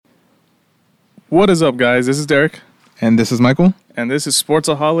What is up, guys? This is Derek. And this is Michael. And this is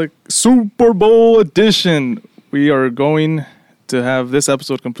Sportsaholic Super Bowl edition. We are going to have this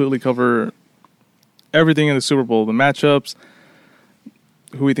episode completely cover everything in the Super Bowl. The matchups,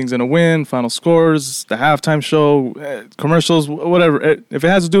 who we think's going to win, final scores, the halftime show, commercials, whatever. If it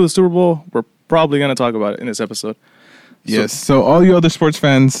has to do with the Super Bowl, we're probably going to talk about it in this episode. Yes. So all you other sports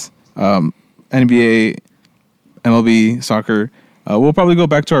fans, NBA, MLB, soccer, we'll probably go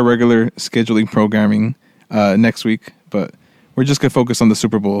back to our regular scheduling programming next week, but we're just going to focus on the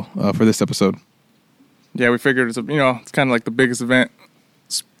Super Bowl for this episode. Yeah, we figured it's kind of like the biggest event,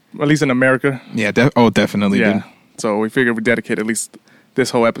 at least in America. Yeah, definitely. Yeah. Dude. So we figured we'd dedicate at least this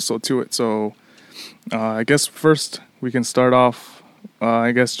whole episode to it. So I guess first we can start off,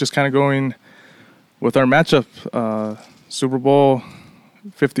 just kind of going with our matchup. Super Bowl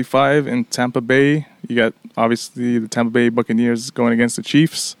 55 in Tampa Bay. You got, obviously, the Tampa Bay Buccaneers going against the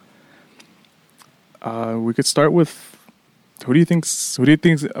Chiefs. We could start with, who do you think?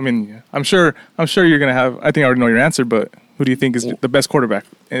 I mean, I'm sure you're going to have, I think I already know your answer, but who do you think is the best quarterback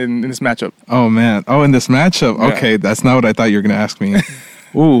in this matchup? Oh, man. Oh, in this matchup? Yeah. Okay, that's not what I thought you were going to ask me.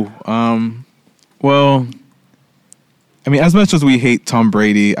 Well, I mean, as much as we hate Tom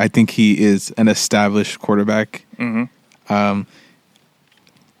Brady, I think he is an established quarterback. Mm-hmm.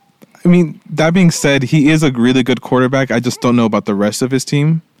 I mean, that being said, he is a really good quarterback. I just don't know about the rest of his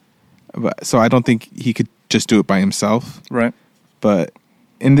team. So I don't think he could just do it by himself. Right. But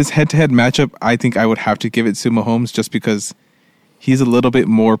in this head-to-head matchup, I think I would have to give it to Mahomes just because he's a little bit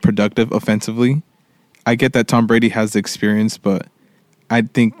more productive offensively. I get that Tom Brady has the experience, but I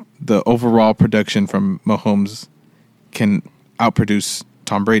think the overall production from Mahomes can outproduce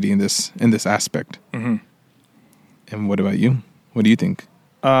Tom Brady in this aspect. Mm-hmm. And what about you? What do you think?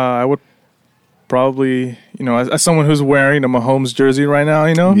 I would probably, as someone who's wearing a Mahomes jersey right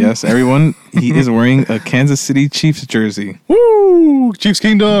now, Yes, everyone, he is wearing a Kansas City Chiefs jersey. Woo! Chiefs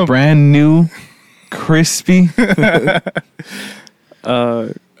Kingdom! Brand new, crispy. Yeah,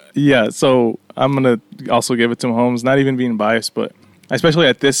 so I'm going to also give it to Mahomes, not even being biased, but especially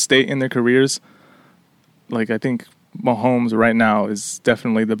at this state in their careers, I think Mahomes right now is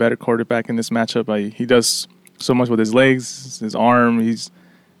definitely the better quarterback in this matchup. He does so much with his legs, his arm.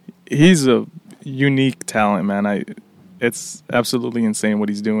 He's a unique talent, man. It's absolutely insane what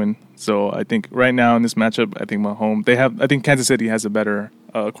he's doing. So I think right now in this matchup, I think Kansas City has a better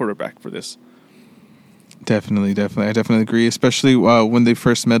quarterback for this. Definitely. I definitely agree, especially when they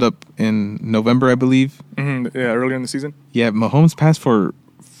first met up in November, I believe. Mm-hmm. Yeah, earlier in the season. Yeah, Mahomes passed for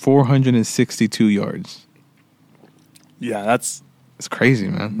 462 yards. Yeah, it's crazy,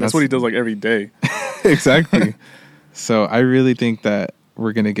 man. That's what he does every day. Exactly. So I really think that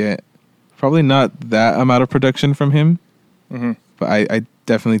we're going to get probably not that amount of production from him, mm-hmm. but I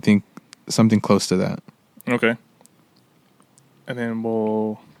definitely think something close to that. Okay. And then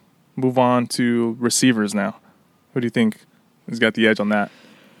we'll move on to receivers now. Who do you think has got the edge on that?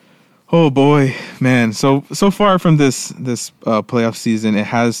 Oh boy, man. So far from this playoff season, it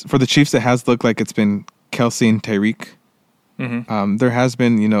has, for the Chiefs, it has looked like it's been Kelce and Tyreek. Mm-hmm. There has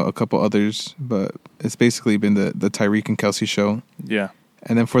been, a couple others, but it's basically been the Tyreek and Kelce show. Yeah.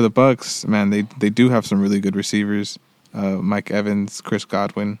 And then for the Bucks, man, they do have some really good receivers. Mike Evans, Chris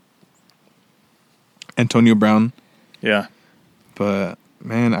Godwin, Antonio Brown. Yeah. But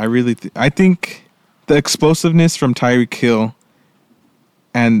man, I think the explosiveness from Tyreek Hill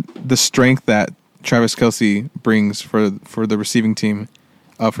and the strength that Travis Kelce brings for the receiving team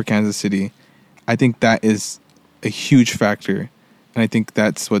for Kansas City, I think that is a huge factor. And I think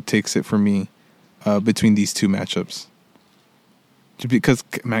that's what takes it for me between these two matchups. Because,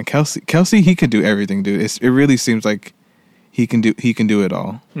 man, Kelce, he can do everything, dude. It really seems like he can do it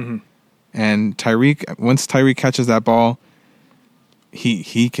all. Mm-hmm. And Tyreek, once Tyreek catches that ball,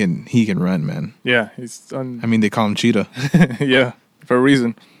 he can run, man. Yeah, I mean, they call him Cheetah. Yeah, for a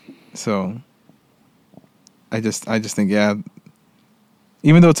reason. So I just think, yeah,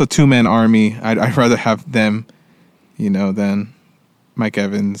 even though it's a two-man army, I'd rather have them, than Mike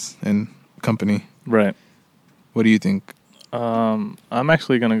Evans and company. Right. What do you think? I'm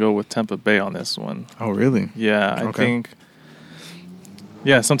actually going to go with Tampa Bay on this one. Oh, really? Yeah, I think,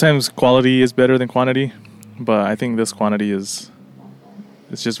 sometimes quality is better than quantity, but I think this quantity it's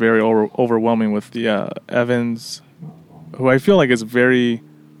just very overwhelming with the Evans, who I feel like is a very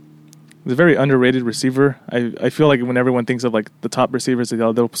underrated receiver. I feel like when everyone thinks of the top receivers,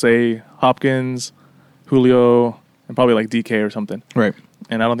 they'll say Hopkins, Julio, and probably DK or something. Right.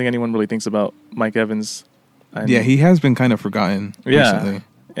 And I don't think anyone really thinks about Mike Evans. Yeah, he has been kind of forgotten recently.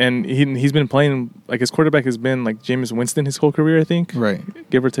 And he's been playing, his quarterback has been Jameis Winston his whole career, I think. Right.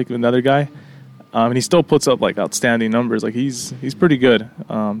 Give or take another guy. And he still puts up like outstanding numbers. Like he's pretty good.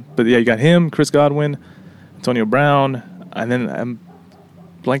 But yeah, you got him, Chris Godwin, Antonio Brown, and then I'm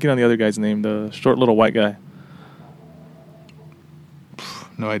blanking on the other guy's name, the short little white guy.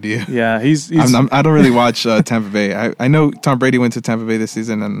 No idea. Yeah, he's I don't really watch Tampa Bay. I know Tom Brady went to Tampa Bay this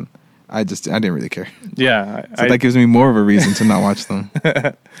season, and I didn't really care. Yeah, so that gives me more of a reason to not watch them.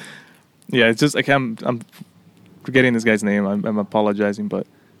 Yeah, it's just like I'm forgetting this guy's name. I'm apologizing, but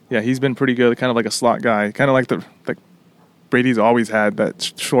yeah, he's been pretty good. Kind of like a slot guy. Kind of like Brady's always had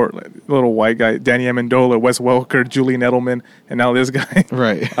that short little white guy. Danny Amendola, Wes Welker, Julian Edelman, and now this guy.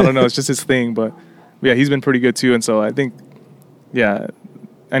 Right. I don't know. It's just his thing, but yeah, he's been pretty good too. And so I think, yeah,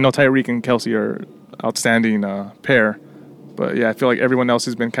 I know Tyreek and Kelsey are outstanding pair, but yeah, I feel like everyone else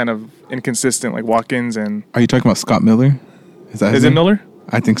has been kind of inconsistent, like Watkins and. Are you talking about Scott Miller? Is it Miller?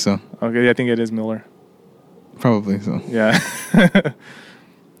 I think so. Okay, yeah, I think it is Miller. Probably so. Yeah.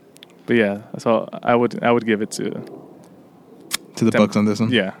 But yeah, so I would give it to the Bucks on this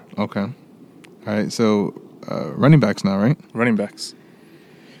one. Yeah. Okay. All right. So running backs now, right? Running backs.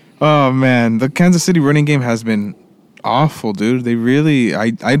 Oh man, the Kansas City running game has been awful, dude. They really,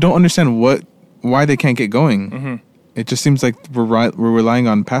 I don't understand why they can't get going. Mm-hmm. It just seems like we're relying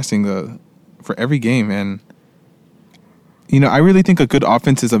on passing for every game, and I really think a good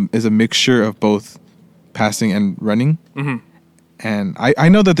offense is a mixture of both passing and running. Mm-hmm. And I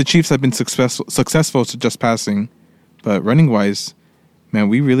know that the Chiefs have been successful to just passing, but running wise, man,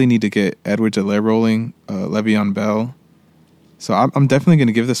 we really need to get Edwards-Helaire rolling, Le'Veon Bell. So I'm definitely going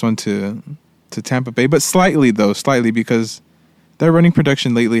to give this one to Tampa Bay, but slightly because their running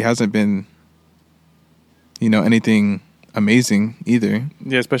production lately hasn't been, anything amazing either.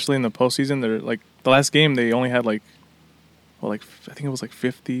 Yeah, especially in the postseason. They're like the last game they only had I think it was like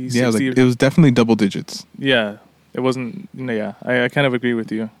 50, yeah, 60. It was definitely double digits. Yeah, it wasn't. Yeah, I kind of agree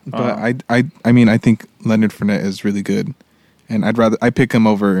with you. But I mean I think Leonard Fournette is really good, and I pick him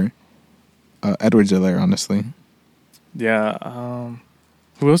over Edwards-Helaire, honestly. Yeah.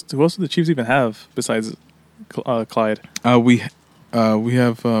 Who else do the Chiefs even have besides Clyde? We have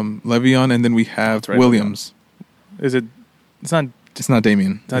Le'Veon, and then we have Williams. Is it? It's not. It's not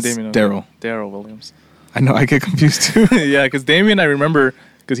Damian. It's not Damian. Darrell. Darrell Williams. I know. I get confused too. Yeah, because Damian, I remember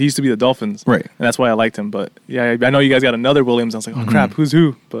because he used to be the Dolphins, right? And that's why I liked him. But yeah, I know you guys got another Williams. I was like, oh crap, who's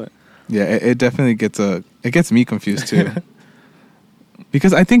who? But yeah, it definitely gets me confused too.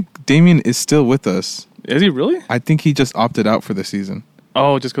 Because I think Damian is still with us. Is he really? I think he just opted out for the season.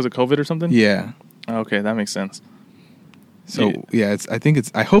 Oh, just because of COVID or something? Yeah. Okay, that makes sense. So yeah,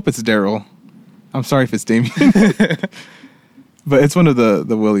 I hope it's Darrell. I'm sorry if it's Damian. But it's one of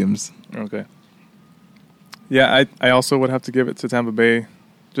the Williams. Okay. Yeah, I also would have to give it to Tampa Bay.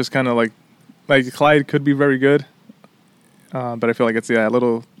 Just kind of like Clyde could be very good. But I feel like it's a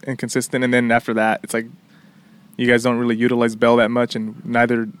little inconsistent. And then after that, it's like you guys don't really utilize Bell that much, and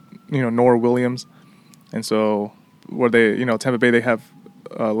neither, nor Williams. And so Tampa Bay, they have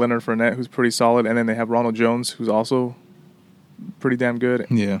Leonard Fournette, who's pretty solid, and then they have Ronald Jones, who's also pretty damn good.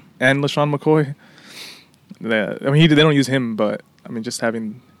 Yeah. And LaShawn McCoy. They don't use him, but I mean, just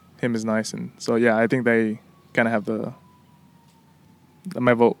having him is nice. And so yeah, I think they kind of have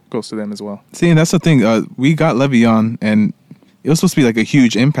my vote goes to them as well. See, and that's the thing. We got Le'Veon, and it was supposed to be like a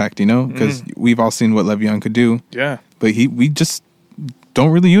huge impact, because we've all seen what Le'Veon could do. Yeah. But we just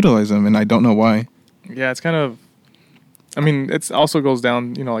don't really utilize him, and I don't know why. Yeah, it's kind of. I mean, it also goes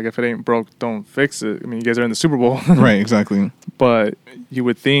down, like if it ain't broke, don't fix it. I mean, you guys are in the Super Bowl. Right, exactly. But you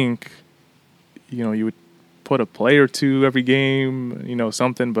would think, you would put a play or two every game,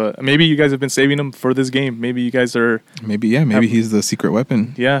 something. But maybe you guys have been saving him for this game. Maybe you guys are. Maybe he's the secret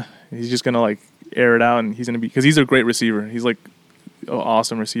weapon. Yeah, he's just going to air it out, and he's going to be, because he's a great receiver. He's an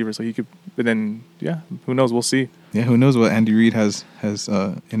awesome receiver. So he could, but then, yeah, who knows? We'll see. Yeah, who knows what Andy Reid has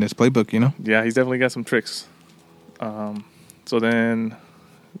in his playbook, Yeah, he's definitely got some tricks. So then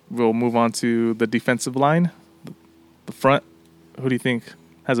we'll move on to the defensive line, the front. Who do you think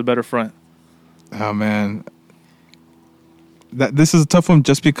has a better front? Oh man, this is a tough one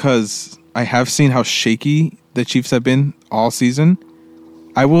just because I have seen how shaky the Chiefs have been all season.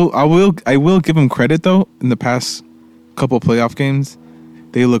 I will give them credit though. In the past couple playoff games,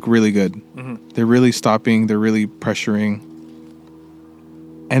 they look really good. Mm-hmm. They're really stopping. They're really pressuring.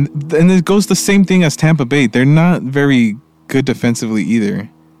 And it goes the same thing as Tampa Bay. They're not very good defensively either.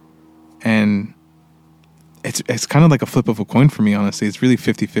 And it's kind of like a flip of a coin for me, honestly. It's really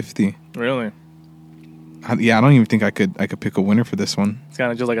 50-50. Really? I don't even think I could pick a winner for this one. It's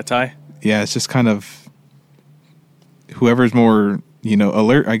kind of just like a tie? Yeah, it's just kind of whoever's more,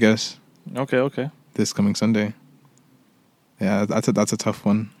 alert, I guess. Okay. This coming Sunday. Yeah, that's a tough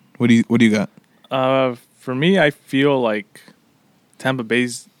one. What do you got? For me, I feel like Tampa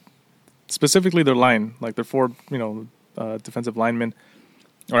Bay's, specifically their line, like their four, defensive linemen,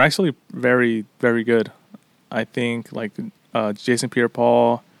 are actually very, very good. I think like Jason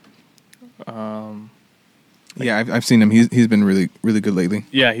Pierre-Paul. Yeah, I've seen him. He's been really really good lately.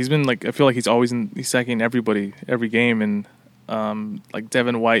 Yeah, he's been like, I feel like he's always he's sacking everybody every game, and like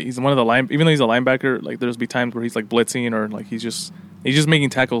Devin White, he's one of the even though he's a linebacker, like there's be times where he's like blitzing or like he's just making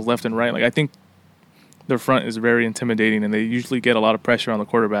tackles left and right. Like I think their front is very intimidating, and they usually get a lot of pressure on the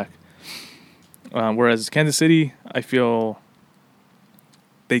quarterback. Whereas Kansas City, I feel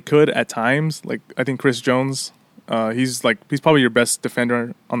they could at times. Like I think Chris Jones, he's probably your best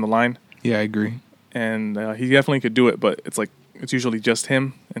defender on the line. Yeah, I agree. And he definitely could do it, but it's usually just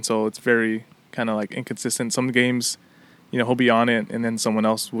him, and so it's very kind of like inconsistent. Some games, he'll be on it, and then someone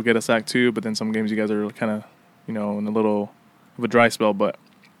else will get a sack too. But then some games you guys are kind of, in a little of a dry spell. But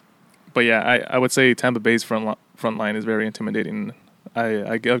yeah, I would say Tampa Bay's front line is very intimidating.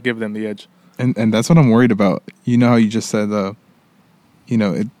 I'll give them the edge. And that's what I'm worried about. You know how you just said,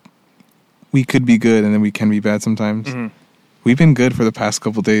 we could be good and then we can be bad sometimes. Mm-hmm. We've been good for the past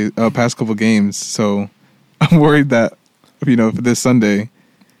couple games, so I'm worried that for this Sunday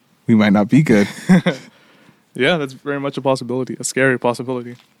we might not be good. Yeah, that's very much a possibility, a scary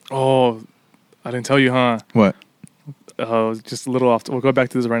possibility. Oh, I didn't tell you, huh? What? Just a little off. We'll go back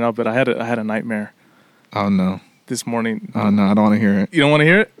to this right now, but I had a nightmare. Oh no! This morning. Oh no! I don't want to hear it. You don't want to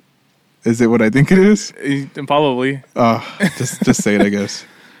hear it? Is it what I think it is? Probably. Just say it, I guess.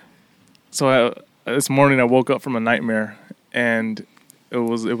 So this morning I woke up from a nightmare, and it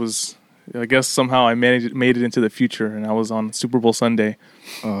was. I guess somehow I made it into the future, and I was on Super Bowl Sunday.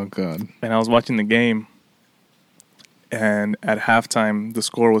 Oh God! And I was watching the game, and at halftime the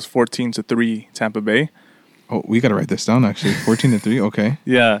score was 14-3 Tampa Bay. Oh, we got to write this down. Actually, 14-3. Okay.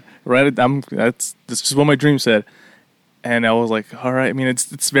 Yeah, right. This is what my dream said. And I was like, all right. I mean,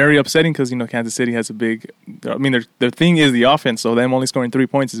 it's very upsetting because, Kansas City has a big... I mean, their thing is the offense, so them only scoring 3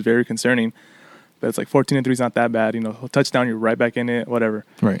 points is very concerning. But it's like 14-3 is not that bad. A touchdown, you're right back in it, whatever.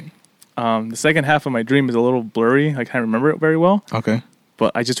 Right. The second half of my dream is a little blurry. I can't remember it very well. Okay.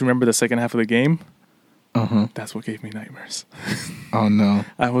 But I just remember the second half of the game. Uh-huh. That's what gave me nightmares. Oh, no.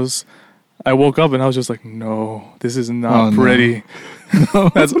 I woke up and I was just like, no, this is not pretty. No.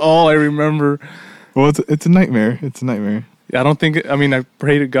 That's all I remember. Well, it's a nightmare. It's a nightmare. I don't think... I mean, I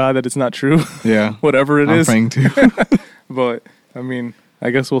pray to God that it's not true. Yeah. Whatever it is. I'm praying too. But, I mean,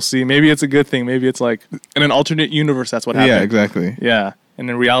 I guess we'll see. Maybe it's a good thing. Maybe it's like... In an alternate universe, that's what happened. Yeah, exactly. Yeah. And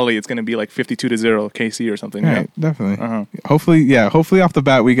in reality, it's going to be like 52-0 KC or something. Right, definitely. Uh-huh. Hopefully off the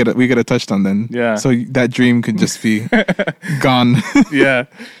bat we get a touchdown then. Yeah. So that dream could just be gone. Yeah.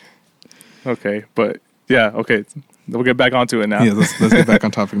 Okay, but... Yeah, okay. We'll get back onto it now. Yeah, let's get back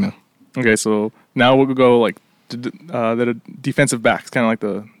on topic now. Okay, so now we'll go like to the defensive backs, kind of like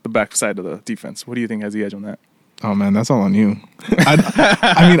the back side of the defense. What do you think has the edge on that? Oh man, that's all on you.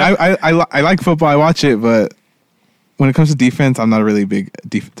 I like football. I watch it, but when it comes to defense, I'm not a really big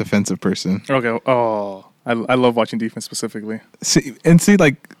defensive person. Okay. Oh, I love watching defense specifically. See,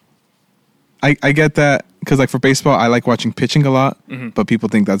 like I get that because like for baseball, I like watching pitching a lot, but people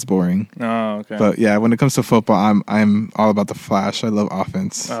think that's boring. Oh, okay. But yeah, when it comes to football, I'm all about the flash. I love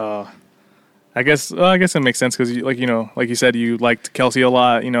offense. I guess it makes sense because like you said, you liked Kelsey a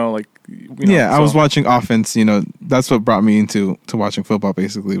lot. I was watching offense. That's what brought me into watching football.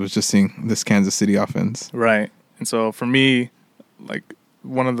 Basically, was just seeing this Kansas City offense. Right, and so for me, like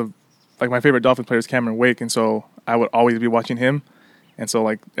one of the my favorite Dolphin players, Cameron Wake, and so I would always be watching him. And so,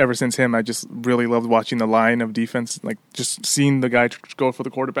 like, ever since him, I just really loved watching the line of defense, like just seeing the guy go for the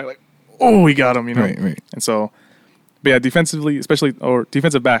quarterback, like, oh, he got him, Right. And so, but yeah, defensively, especially, or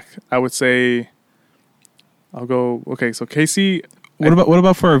defensive back, I would say I'll go, okay, so KC. What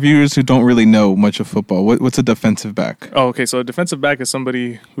about for our viewers who don't really know much of football? What's a defensive back? Oh, okay, so a defensive back is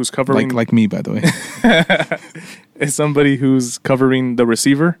somebody who's covering... Like me, by the way. Is somebody who's covering the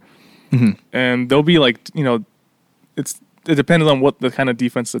receiver. Mm-hmm. And they'll be like, it depends on what the kind of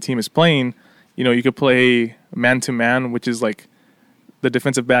defense the team is playing. You could play man-to-man, which is like the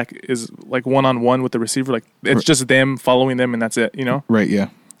defensive back is like one-on-one with the receiver. Like it's just them following them and that's it, Right, yeah.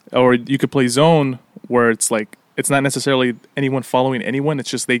 Or you could play zone where it's like it's not necessarily anyone following anyone. It's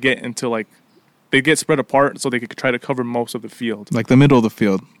just they get spread apart so they could try to cover most of the field. Like the middle of the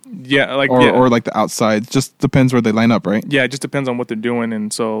field. Yeah, or like the outside. Just depends where they line up, right? Yeah, it just depends on what they're doing.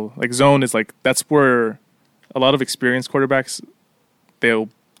 And so like zone is like that's where a lot of experienced quarterbacks, they'll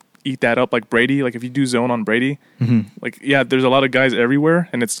eat that up like Brady. Like if you do zone on Brady, like, yeah, there's a lot of guys everywhere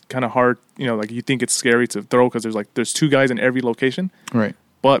and it's kind of hard, like you think it's scary to throw because there's 2 guys in every location. Right.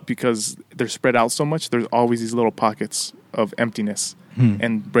 but because they're spread out so much, there's always these little pockets of emptiness.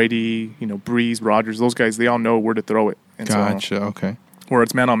 And Brady, Breeze, Rodgers, those guys, they all know where to throw it. And Gotcha. Okay. Where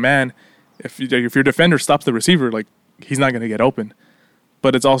it's man on man, if your defender stops the receiver, like he's not going to get open.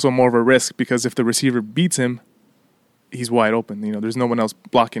 But it's also more of a risk because if the receiver beats him, he's wide open. There's no one else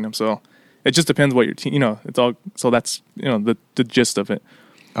blocking him. So it just depends what your team. It's all. So that's the gist of it.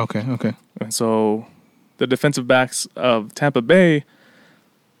 Okay. And so the defensive backs of Tampa Bay,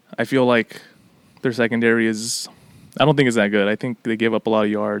 I feel like their secondary is. I don't think it's that good. I think they give up a lot of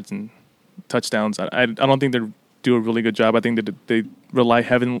yards and touchdowns. I don't think they do a really good job. I think that they rely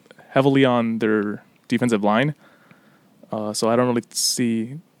heavily on their defensive line. So I don't really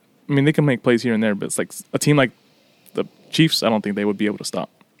see. I mean, they can make plays here and there, but it's like a team like the Chiefs, I don't think they would be able to stop.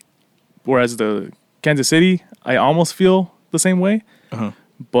 Whereas the Kansas City, I almost feel the same way.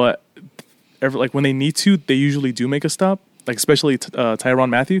 But when they need to, they usually do make a stop. Like especially Tyrann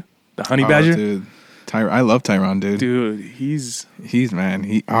Mathieu, the Honey Badger. Dude. I love Tyrann, dude. Dude, he's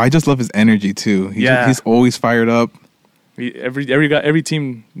man. I just love his energy too. He's always fired up. Every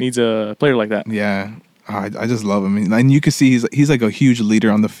team needs a player like that. Yeah, I just love him, and you can see he's like a huge leader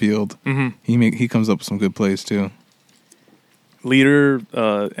on the field. He comes up with some good plays too. Leader,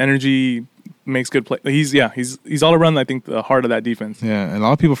 energy, makes good play. He's all around. I think the heart of that defense. Yeah, and a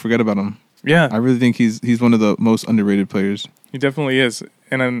lot of people forget about him. Yeah, I really think he's one of the most underrated players. He definitely is.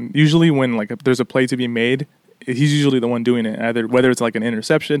 And then usually when if there's a play to be made, he's usually the one doing it. Whether it's like an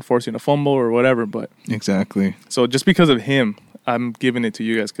interception, forcing a fumble, or whatever. But exactly. So just because of him, I'm giving it to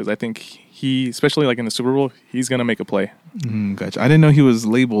you guys because I think he, especially like in the Super Bowl, he's gonna make a play. Gotcha. I didn't know he was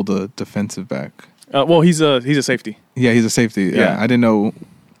labeled a defensive back. Well, he's a safety. Yeah, he's a safety. Yeah, I didn't know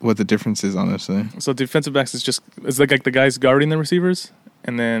what the difference is, honestly. So defensive backs it's like the guys guarding the receivers,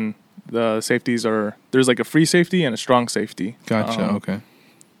 and then the safeties there's like a free safety and a strong safety. Gotcha. Okay.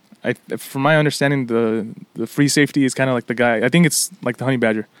 From my understanding, the free safety is kind of like the guy. I think it's like the Honey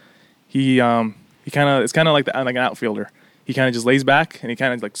Badger. It's kind of like an outfielder. He kind of just lays back and he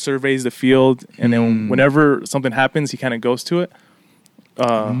kind of like surveys the field, and then whenever something happens, he kind of goes to it.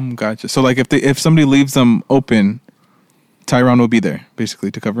 Gotcha. So like if somebody leaves them open, Tyrann will be there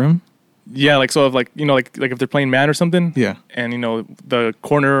basically to cover him. Yeah, like so if like if they're playing man or something. Yeah. And the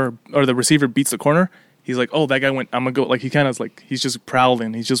corner or the receiver beats the corner. He's like, oh, that guy went. I'm gonna go. Like he kind of like he's just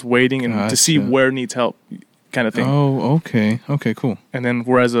prowling. He's just waiting and to see where needs help, kind of thing. Oh, okay, cool. And then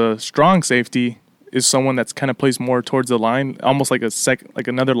whereas a strong safety is someone that's kind of plays more towards the line, almost like like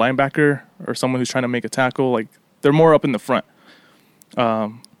another linebacker or someone who's trying to make a tackle. Like they're more up in the front.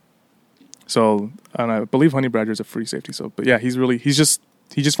 So and I believe Honey Badger is a free safety. So, but yeah, he just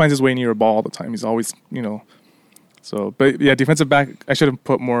finds his way near a ball all the time. He's always So, but yeah, defensive back, I should have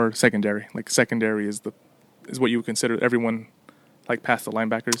put more secondary. Like secondary is what you would consider everyone like past the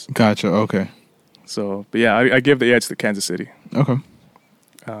linebackers. Gotcha. Okay. So, but yeah, I give the edge to Kansas City. Okay.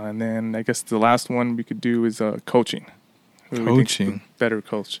 And then I guess the last one we could do is coaching. Coaching. Better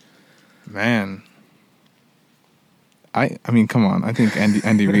coach. Man. I mean, come on. I think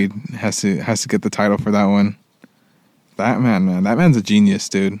Andy Reid has to get the title for that one. That man's a genius,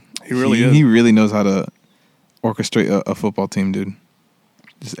 dude. He really is. He really knows how to orchestrate a football team, dude.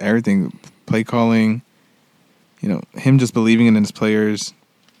 Just everything, play calling, him just believing in his players.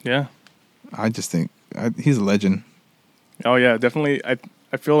 Yeah. I just think he's a legend. Oh yeah, definitely.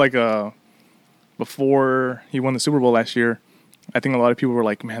 I feel like before he won the Super Bowl last year, I think a lot of people were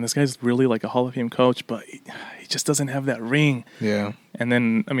like, man, this guy's really like a Hall of Fame coach, but he just doesn't have that ring. Yeah. And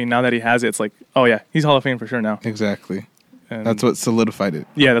then, I mean, now that he has it, it's like, oh yeah, he's Hall of Fame for sure now. Exactly. And that's what solidified it.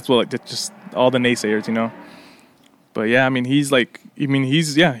 Yeah, that's what just all the naysayers, But yeah, I mean, he's done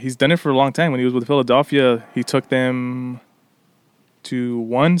it for a long time. When he was with Philadelphia, he took them to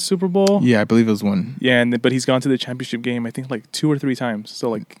one Super Bowl. Yeah, I believe it was one. Yeah, but he's gone to the championship game, I think, like 2 or 3 times. So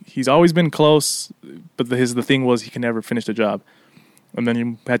like he's always been close, but the thing was he can never finish the job. And then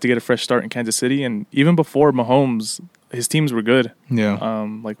he had to get a fresh start in Kansas City. And even before Mahomes, his teams were good. Yeah.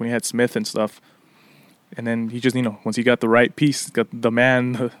 Like when he had Smith and stuff. And then he just, once he got the right piece, got the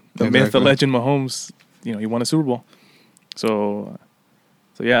man, the myth, the legend Mahomes, he won a Super Bowl. So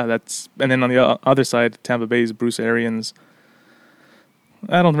yeah, that's... And then on the other side, Tampa Bay's Bruce Arians.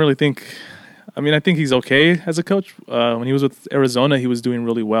 I don't really think... I mean, I think he's okay as a coach. When he was with Arizona, he was doing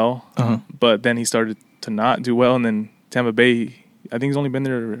really well. But then he started to not do well. And then Tampa Bay... I think he's only been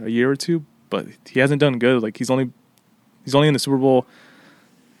there a year or two, but he hasn't done good. Like he's only in the Super Bowl.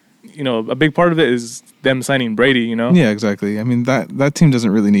 A big part of it is them signing Brady. Yeah, exactly. I mean that team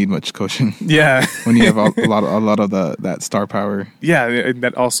doesn't really need much coaching. Yeah, when you have a lot of that star power. Yeah,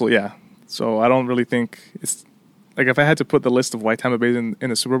 that also. Yeah, so I don't really think like if I had to put the list of why Tampa Bay in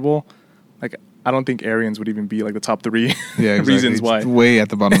the Super Bowl, like I don't think Arians would even be like the top 3 Yeah, exactly. reasons why. It's way at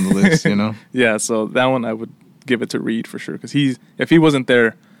the bottom of the list, you know. Yeah, so that one I would give it to Reed for sure because if he wasn't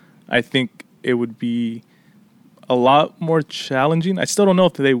there, I think it would be a lot more challenging. I still don't know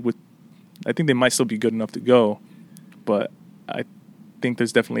if they would. I think they might still be good enough to go, but I think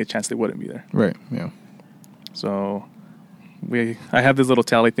there's definitely a chance they wouldn't be there. Right. Yeah. So I have this little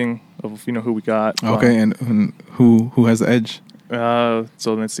tally thing of who we got. Okay, and who has the edge?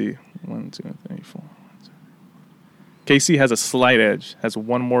 So let's see. 1, 2, 3, 4. KC has a slight edge. Has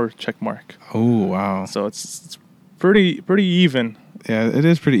one more check mark. Oh wow! So it's pretty even. Yeah, it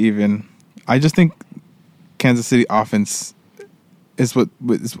is pretty even. I just think Kansas City offense is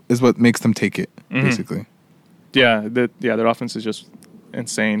what makes them take it, basically. Yeah, their offense is just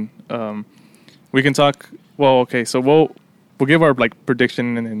insane. We can talk. Well, okay, so we'll give our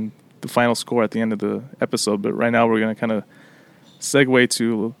prediction and the final score at the end of the episode. But right now we're gonna kind of segue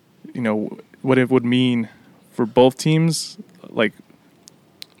to what it would mean for both teams, like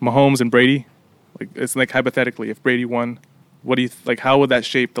Mahomes and Brady. Like it's like hypothetically, if Brady won, what do you how would that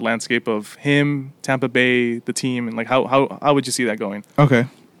shape the landscape of him, Tampa Bay, the team, and how would you see that going? Okay,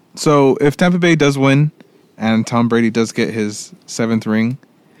 so if Tampa Bay does win and Tom Brady does get his 7th ring,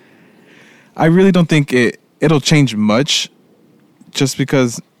 I really don't think it'll change much, just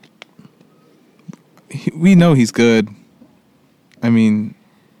because we know he's good. I mean,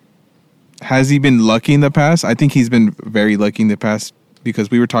 has he been lucky in the past? I think he's been very lucky in the past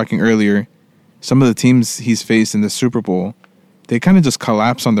because we were talking earlier. Some of the teams he's faced in the Super Bowl, they kind of just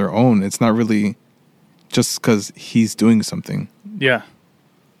collapse on their own. It's not really just because he's doing something. Yeah.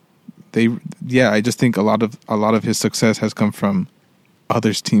 I just think a lot of his success has come from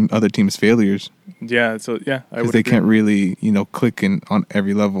other teams' failures. Yeah. So yeah, because they can't really click on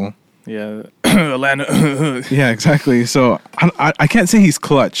every level. Yeah, Atlanta. Yeah, exactly. So I can't say he's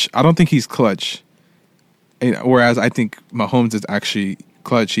clutch. I don't think he's clutch. Whereas I think Mahomes is actually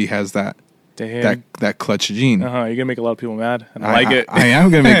clutch. He has that clutch gene. You're gonna make a lot of people mad, and I like it. I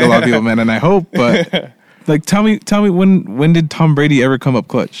am gonna make a lot of people mad, and I hope. But tell me when did Tom Brady ever come up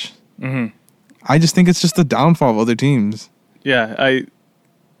clutch? Mm-hmm. I just think it's just the downfall of other teams. Yeah, I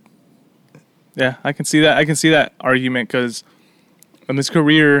can see that. I can see that argument because in his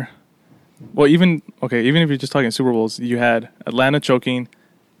career. Well, even if you're just talking Super Bowls, you had Atlanta choking,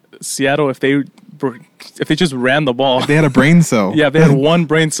 Seattle if they just ran the ball. If they had a brain cell. Yeah, if they had one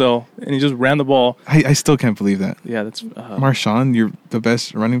brain cell and he just ran the ball. I still can't believe that. Yeah, that's Marshawn, you're the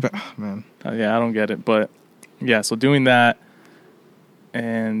best running back. Oh, man. Yeah, I don't get it, but yeah. So doing that,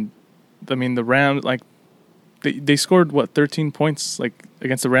 and I mean the Rams, they scored 13 points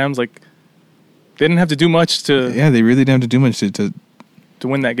against the Rams. They didn't have to do much to. Yeah, they really didn't have to do much to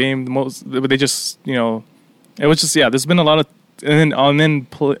win that game. But they just, it was just, there's been a lot of, and then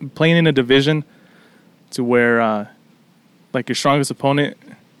playing in a division to where, your strongest opponent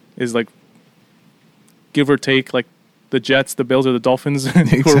is give or take, the Jets, the Bills, or the Dolphins,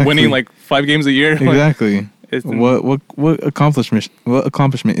 exactly. who are winning 5 games a year. Exactly. What accomplishment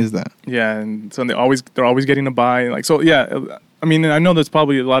is that? Yeah, and so they're always getting a bye. So yeah, I mean, I know there's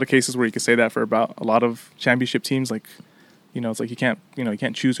probably a lot of cases where you could say that for about a lot of championship teams, it's you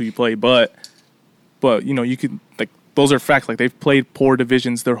can't choose who you play, but you could those are facts. They've played poor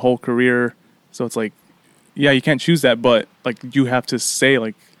divisions their whole career, so it's you can't choose that, but you have to say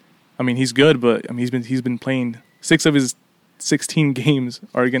I mean he's good, but I mean he's been playing 6 of his 16 games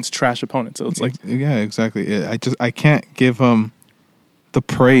are against trash opponents, so it's yeah, exactly. I can't give him the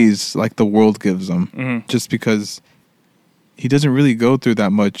praise the world gives him, just because he doesn't really go through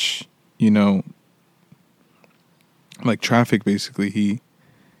that much, traffic. Basically,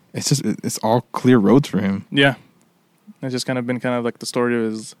 it's all clear roads for him. Yeah, it's just kind of been the story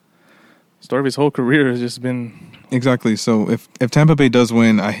of his whole career has just been exactly. So if Tampa Bay does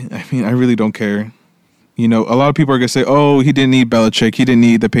win, I mean I really don't care. A lot of people are gonna say, oh, he didn't need Belichick, he didn't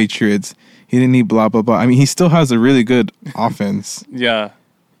need the Patriots, he didn't need blah blah blah. I mean, he still has a really good offense. Yeah.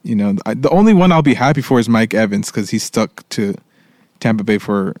 The only one I'll be happy for is Mike Evans because he's stuck to Tampa Bay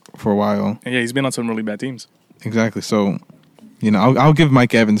for a while. And yeah, he's been on some really bad teams. Exactly. So, I'll give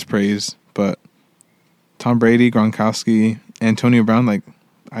Mike Evans praise, but Tom Brady, Gronkowski, Antonio Brown,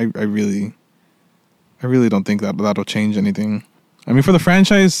 I really don't think that'll change anything. I mean, for the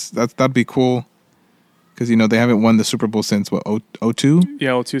franchise, that'd be cool because they haven't won the Super Bowl since 2002?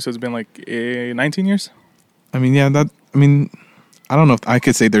 Yeah, 2002. So it's been 19 years. I mean, yeah, I don't know if I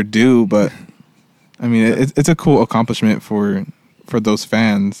could say they're due, but I mean, it's a cool accomplishment for those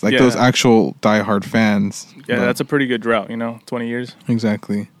fans, those actual diehard fans. Yeah, that's a pretty good drought, 20 years.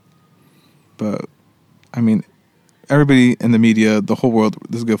 Exactly. But, I mean, everybody in the media, the whole world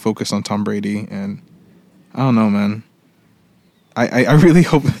is going to focus on Tom Brady, and I don't know, man. I really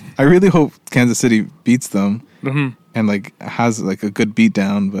hope Kansas City beats them and like has like a good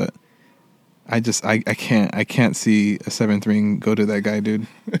beatdown, but I can't see a 7th ring go to that guy, dude.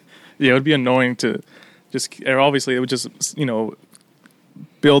 Yeah, it would be annoying to obviously it would just,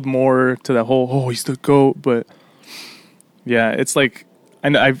 build more to that whole, he's the GOAT, but yeah, it's like,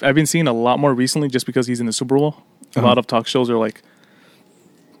 and I've been seeing a lot more recently just because he's in the Super Bowl. A lot of talk shows are like,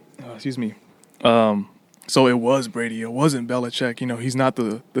 excuse me, so it was Brady, it wasn't Belichick. He's not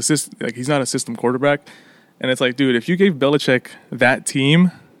he's not a system quarterback, and it's like, dude, if you gave Belichick that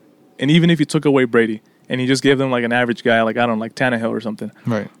team, and even if you took away Brady and you just gave them like an average guy, like I don't know, like Tannehill or something,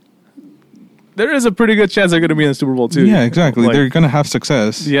 right? There is a pretty good chance they're going to be in the Super Bowl too. Yeah, exactly. Like, they're going to have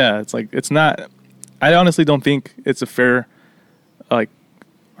success. Yeah, it's like it's not. I honestly don't think it's a fair like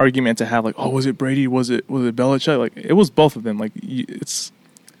argument to have like, oh, was it Brady? Was it Belichick? Like it was both of them. Like it's.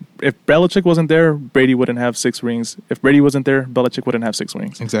 If Belichick wasn't there, Brady wouldn't have 6 rings. If Brady wasn't there, Belichick wouldn't have 6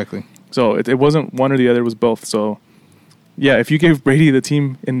 rings. Exactly. So it wasn't one or the other; it was both. So yeah, if you gave Brady the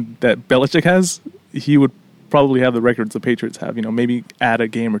team that Belichick has, he would probably have the records the Patriots have. Maybe add a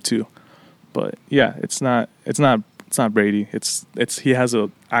game or 2. But yeah, it's not Brady. It's he has a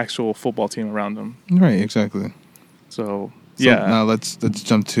actual football team around him. Right. Exactly. So yeah. Now let's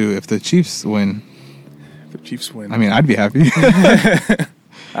jump to if the Chiefs win. If the Chiefs win, I mean, I'd be happy.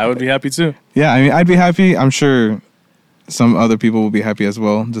 I would be happy too. Yeah, I mean, I'd be happy. I'm sure some other people will be happy as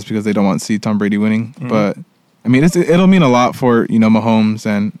well, just because they don't want to see Tom Brady winning. Mm-hmm. But I mean, it'll mean a lot for Mahomes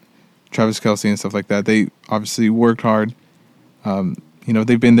and Travis Kelce and stuff like that. They obviously worked hard.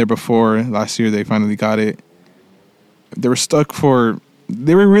 They've been there before. Last year, they finally got it. They were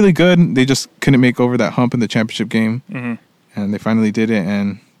they were really good. They just couldn't make over that hump in the championship game. Mm-hmm. And they finally did it,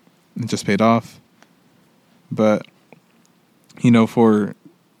 and it just paid off. But,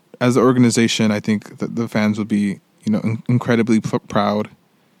 as an organization, I think that the fans will be, incredibly proud.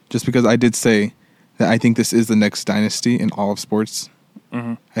 Just because I did say that I think this is the next dynasty in all of sports.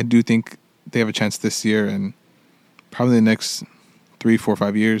 Mm-hmm. I do think they have a chance this year and probably the next 3, 4,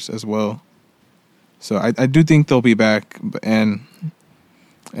 5 years as well. So I do think they'll be back, and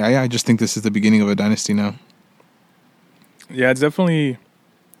I just think this is the beginning of a dynasty now. Yeah, it's definitely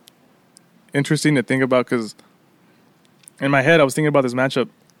interesting to think about because in my head I was thinking about this matchup,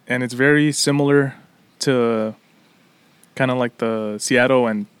 and it's very similar to kind of like the Seattle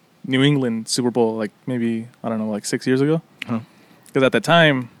and New England Super Bowl, like maybe, I don't know, like 6 years ago. Because at that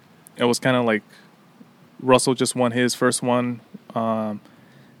time, it was kind of like Russell just won his first one, and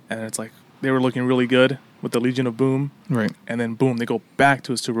it's like they were looking really good with the Legion of Boom. Right. And then, boom, they go back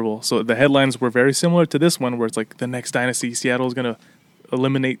to a Super Bowl. So the headlines were very similar to this one, where it's like the next dynasty, Seattle's going to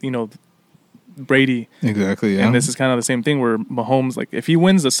eliminate, Brady. Exactly, yeah. And this is kind of the same thing where Mahomes, like, if he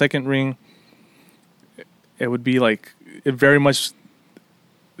wins the 2nd ring, it would be like, it very much,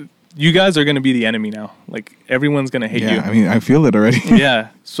 you guys are going to be the enemy now. Like, everyone's going to hate you. Yeah, I mean, I feel it already. Yeah.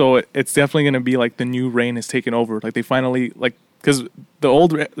 So it's definitely going to be like the new reign is taken over. Like, they finally, like, because the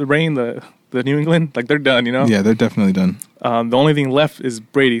old reign, the New England, like, they're done, Yeah, they're definitely done. The only thing left is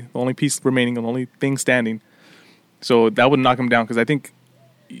Brady, the only piece remaining, the only thing standing. So that would knock him down because I think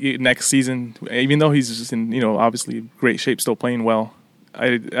next season, even though he's just in, obviously great shape, still playing well,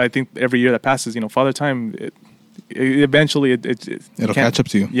 I think every year that passes, Father Time, eventually it'll catch up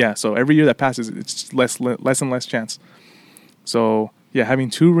to you. Yeah, so every year that passes, it's less and less chance. So yeah,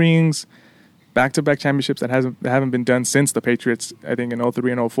 having 2 rings, back-to-back championships that haven't been done since the Patriots, I think in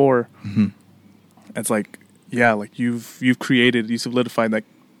 03 and 04. Mm-hmm. It's like, yeah, like you solidified like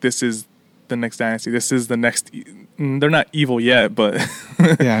this is the next dynasty. This is the next. They're not evil yet, but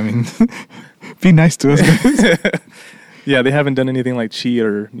yeah, I mean, be nice to us, guys. Yeah, they haven't done anything like cheat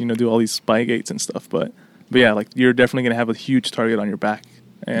or do all these spy gates and stuff. But yeah, like you're definitely gonna have a huge target on your back,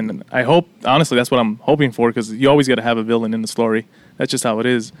 and I hope honestly that's what I'm hoping for because you always got to have a villain in the story. That's just how it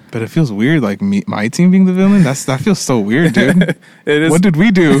is. But it feels weird, like my team being the villain. That feels so weird, dude. It is. What did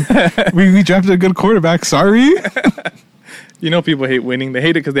we do? we drafted a good quarterback. Sorry. People hate winning. They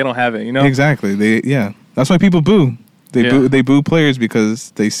hate it because they don't have it. Exactly. That's why people boo. They boo players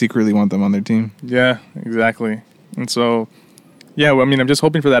because they secretly want them on their team. Yeah, exactly. And so, yeah, well, I mean, I'm just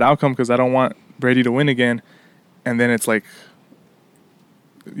hoping for that outcome because I don't want Brady to win again. And then it's like,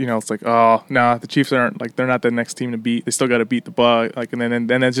 it's like, oh, nah, the Chiefs aren't, like, they're not the next team to beat. They still got to beat the Bucs. Like, and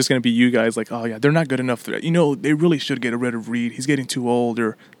then it's just going to be you guys like, oh, yeah, they're not good enough. They really should get rid of Reed. He's getting too old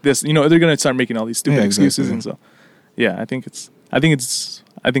or this. They're going to start making all these stupid excuses. And so, yeah, I think it's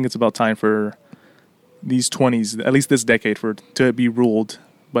about time for these 20s, at least this decade, to be ruled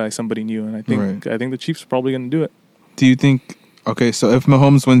by somebody new. And I think the Chiefs are probably going to do it. Do you think? Okay, so if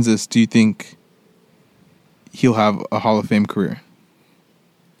Mahomes wins this, do you think he'll have a Hall of Fame career?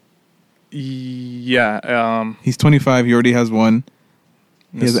 Yeah. He's 25. He already has one.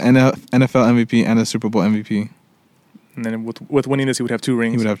 He has an NFL MVP and a Super Bowl MVP. And then with winning this, he would have 2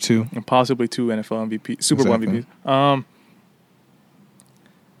 rings. He would have 2. And possibly 2 NFL MVP, Super Bowl MVPs.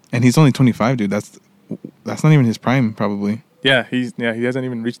 And he's only 25, dude. That's not even his prime, probably. Yeah, he hasn't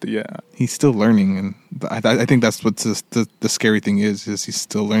even reached it yet. He's still learning, and I think that's what the scary thing is he's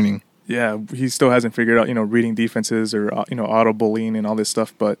still learning. Yeah, he still hasn't figured out, reading defenses or, auto bullying and all this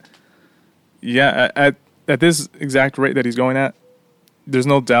stuff. But yeah, at this exact rate that he's going at, there's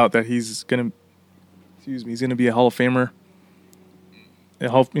no doubt that he's gonna be a Hall of Famer.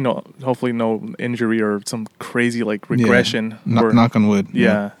 And hopefully no injury or some crazy like regression. Yeah. Knock on wood.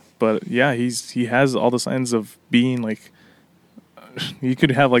 Yeah, but yeah, he has all the signs of being like. He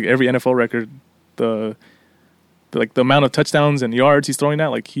could have like every NFL record, the amount of touchdowns and yards he's throwing at.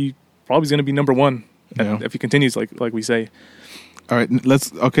 Like he probably is going to be number 1 if he continues like we say. All right, let's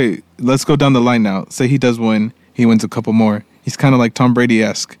go down the line now. Say he does win, he wins a couple more. He's kind of like Tom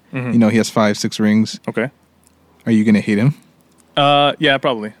Brady-esque. Mm-hmm. He has 5-6 rings. Okay. Are you going to hate him? Yeah,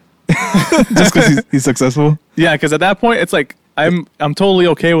 probably. Just because he's successful? Yeah, because at that point it's like. I'm totally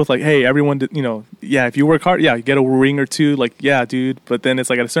okay with like, hey, everyone, if you work hard, you get a ring or 2, like, yeah, dude. But then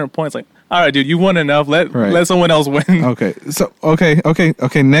it's like at a certain point, it's like, all right, dude, you won enough. Let someone else win. Okay. So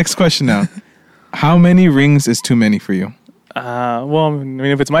okay. Next question now. How many rings is too many for you? Well, I mean,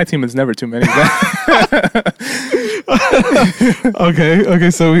 if it's my team, it's never too many. Okay.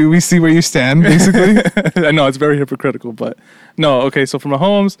 So we see where you stand, basically. I know it's very hypocritical, but no. Okay, so for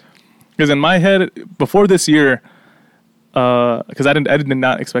Mahomes, because in my head, before this year. Because I did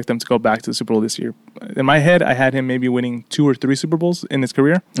not expect them to go back to the Super Bowl this year. In my head, I had him maybe winning 2 or 3 Super Bowls in his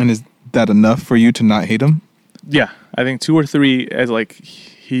career. And is that enough for you to not hate him? Yeah, I think 2 or 3 as like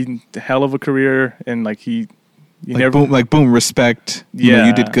he hell of a career and like he never boom respect.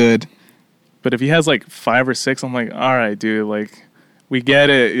 You did good. But if he has like 5 or 6, I'm like, all right, dude, like we get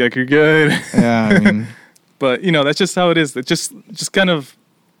it, like you're good. Yeah, I mean, but that's just how it is. It just kind of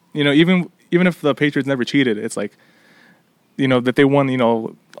even if the Patriots never cheated, it's like. That they won,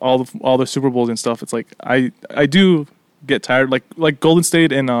 all the Super Bowls and stuff. It's like I do get tired, like Golden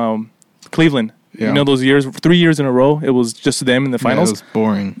State and Cleveland. Yeah. Those years, 3 years in a row, it was just them in the finals. Yeah, it was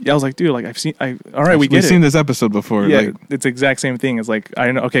boring. Yeah, I was like, dude, like all right, we get it. We've seen this episode before. Yeah, like, it's the exact same thing. It's like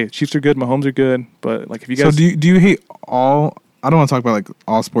I know, okay, Chiefs are good, Mahomes are good, but like if you guys, so do you hate all? I don't want to talk about like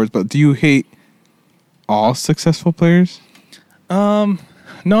all sports, but do you hate all successful players? No,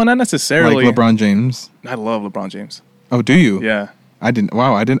 not necessarily. Like LeBron James. I love LeBron James. Oh, do you? Yeah. I did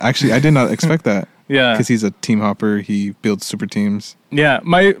not expect that. Yeah. Because he's a team hopper. He builds super teams. Yeah.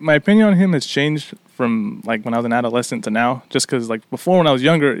 My opinion on him has changed from like when I was an adolescent to now. Just because like before when I was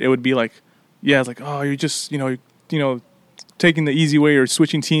younger, it would be like, yeah, it's like, oh, you're just, taking the easy way or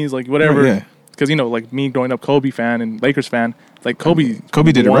switching teams, like whatever. Yeah. Because, like me growing up Kobe fan and Lakers fan, like Kobe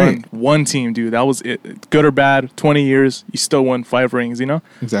did it right. One team, dude. That was it. Good or bad, 20 years, you still won 5 rings,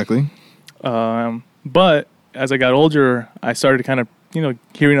 Exactly. But as I got older, I started kind of,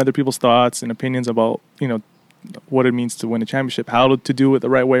 hearing other people's thoughts and opinions about, what it means to win a championship, how to do it the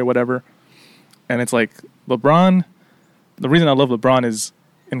right way or whatever. And it's like LeBron, the reason I love LeBron is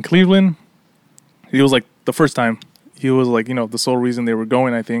in Cleveland, he was like the first time. He was like, the sole reason they were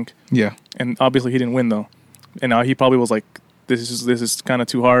going, I think. Yeah. And obviously he didn't win though. And he probably was like, this is kind of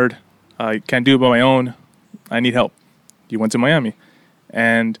too hard. I can't do it by my own. I need help. He went to Miami.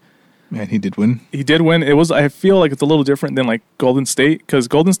 And he did win. He did win. I feel like it's a little different than like Golden State because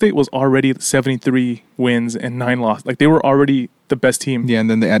Golden State was already 73 wins and 9 losses. Like they were already the best team. Yeah, and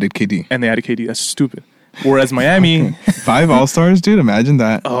then they added KD. That's stupid. Whereas Miami, 5 All-Stars, dude. Imagine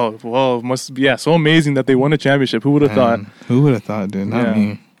that. Oh well, it must be so amazing that they won a championship. Who would have thought? Who would have thought, dude? Not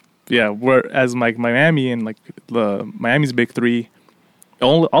me. Yeah. Whereas like Miami and like the Miami's big 3,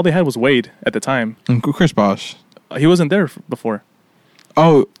 all they had was Wade at the time. And Chris Bosh. He wasn't there before.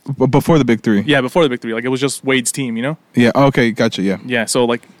 Oh, before the big 3. Yeah, before the big 3. Like it was just Wade's team, Yeah. Okay. Gotcha. Yeah. Yeah. So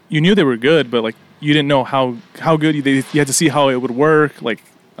like you knew they were good, but like you didn't know how good you had to see how it would work. Like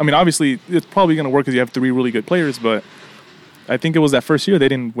I mean, obviously it's probably going to work because you have 3 really good players, but I think it was that first year they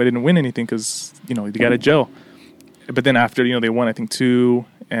didn't win anything because they got a gel. But then after they won I think 2,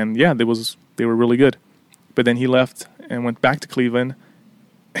 and yeah, they were really good. But then he left and went back to Cleveland,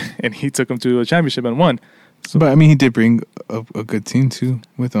 and he took them to a championship and won. So, but I mean, he did bring a good team too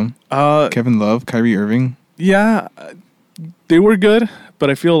with him. Kevin Love, Kyrie Irving. Yeah, they were good,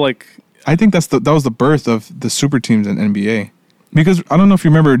 but I feel like that was the birth of the super teams in NBA. Because I don't know if you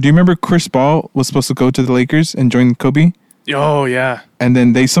remember. Do you remember Chris Paul was supposed to go to the Lakers and join Kobe? Oh yeah, And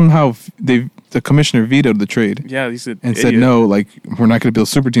then the commissioner vetoed the trade yeah. He's an and idiot. said no, like we're not going to build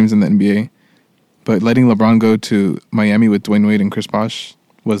super teams in the NBA. But letting LeBron go to Miami with Dwayne Wade and Chris Bosh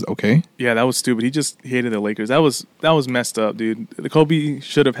was okay. Yeah, that was stupid. He just hated the Lakers. That was messed up, dude. The Kobe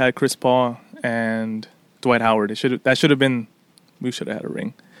should have had Chris Paul and Dwight Howard. That should have been. We should have had a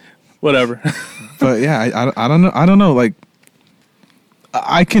ring. Whatever. But yeah, I don't know. I don't know. Like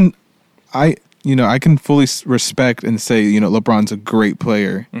I can fully respect and say, LeBron's a great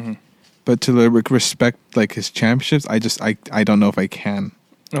player. Mm-hmm. But to respect like his championships, I don't know if I can.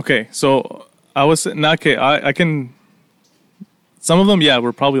 Okay, so I was not okay. I can. Some of them, yeah,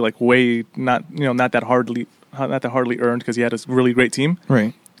 were probably like way not that hardly earned because he had a really great team.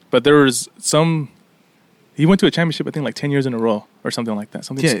 Right. But there was some. He went to a championship, I think, like 10 years in a row or something like that.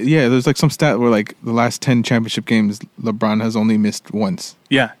 Yeah. There's like some stat where like the last 10 championship games, LeBron has only missed once.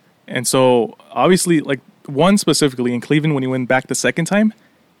 Yeah, and so obviously, like one specifically in Cleveland when he went back the second time,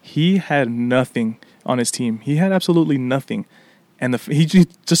 he had nothing on his team. He had absolutely nothing, and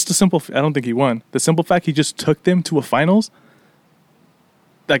just the simple. I don't think he won. The simple fact he just took them to a finals.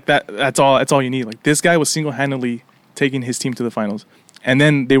 Like that. That's all you need. Like this guy was single-handedly taking his team to the finals. And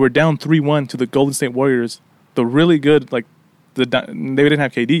then they were down 3-1 to the Golden State Warriors. The really good, like, they didn't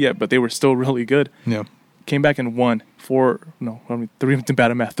have KD yet, but they were still really good. Yeah. Came back and won 3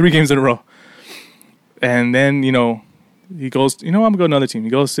 bad at math. 3 games in a row. And then, he goes, I'm going to go to another team. He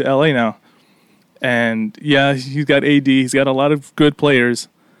goes to LA now. And, yeah, he's got AD. He's got a lot of good players.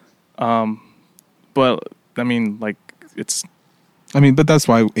 But, I mean, like, but that's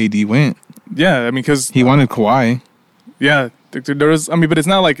why AD went. Yeah, I mean, because... He wanted Kawhi. Yeah, there was. I mean, but it's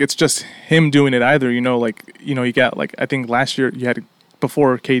not like it's just him doing it either. You got like I think last year you had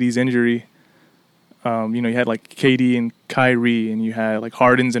before KD's injury. You had like KD and Kyrie, and you had like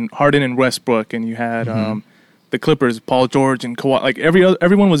Harden and Westbrook, and you had the Clippers, Paul George and Kawhi. Like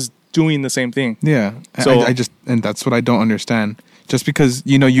everyone was doing the same thing. Yeah, so and that's what I don't understand. Just because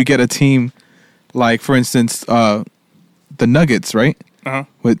you get a team like, for instance, the Nuggets, right? Uh-huh.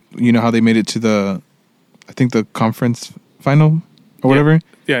 With how they made it to I think the conference final or whatever.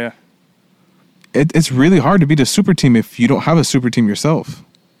 Yeah. It's really hard to beat a super team if you don't have a super team yourself.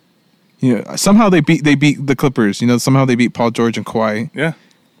 Somehow they beat the Clippers. Somehow they beat Paul George and Kawhi. Yeah.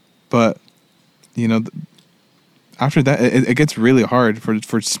 But after that, it gets really hard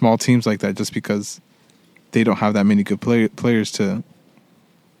for small teams like that, just because they don't have that many good players to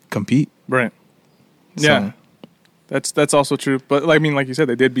compete. Right. So. Yeah. That's also true. But I mean, like you said,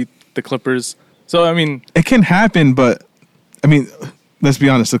 they did beat the Clippers. So, I mean... It can happen, but, I mean, let's be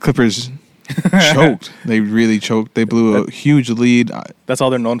honest. The Clippers choked. They really choked. They blew a huge lead. That's all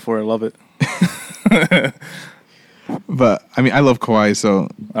they're known for. I love it. But, I mean, I love Kawhi, so...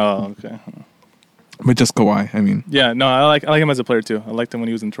 Oh, okay. But just Kawhi, I mean... Yeah, no, I like him as a player, too. I liked him when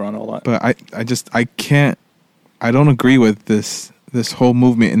he was in Toronto a lot. But I can't... I don't agree with this whole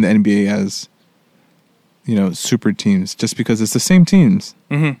movement in the NBA as, super teams. Just because it's the same teams.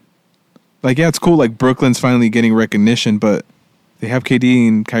 Mm-hmm. Like, yeah, it's cool. Like, Brooklyn's finally getting recognition, but they have KD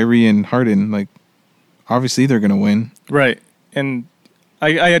and Kyrie and Harden. Like, obviously they're going to win. Right. And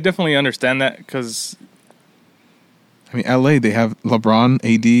I definitely understand that because... I mean, LA, they have LeBron,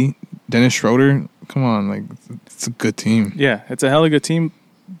 AD, Dennis Schroeder. Come on. Like, it's a good team. Yeah, it's a hella good team,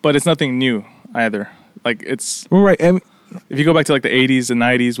 but it's nothing new either. Like, it's... Well, right. I mean, if you go back to like the 80s and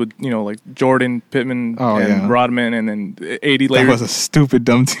 90s with, like Jordan, Pittman, and Rodman, and then 80 later. That was a stupid,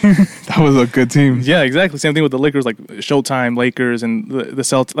 dumb team. That was a good team. Yeah, exactly. Same thing with the Lakers, like Showtime, Lakers, and the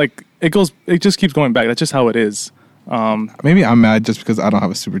Celtics. Like, it just keeps going back. That's just how it is. Maybe I'm mad just because I don't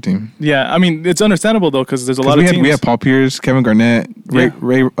have a super team. Yeah, I mean, it's understandable, though, because there's a lot of teams. We had Paul Pierce, Kevin Garnett,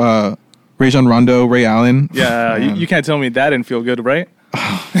 Rajon Rondo, Ray Allen. Yeah, you can't tell me that didn't feel good, right?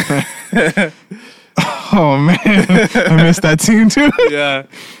 Oh, man. I missed that team, too. Yeah.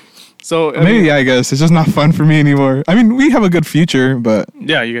 So I guess. It's just not fun for me anymore. I mean, we have a good future, but...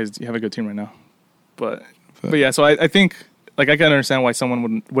 Yeah, you have a good team right now. But yeah, so I think... Like, I can understand why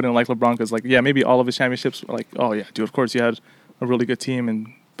someone wouldn't like LeBron, because, like, yeah, maybe all of his championships were like, oh, yeah, dude, of course you had a really good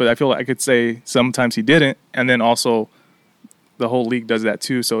team. But I feel like I could say sometimes he didn't, and then also the whole league does that,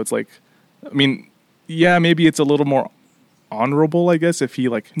 too. So it's like... I mean, yeah, maybe it's a little more... honorable, I guess, if he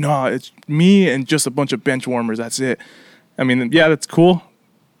like, no, it's me and just a bunch of bench warmers, that's it. I mean, yeah, that's cool,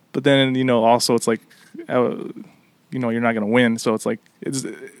 but then also it's like, you're not gonna win, so it's like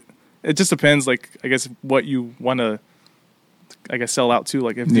it just depends, like, I guess what you want to, I guess, sell out to.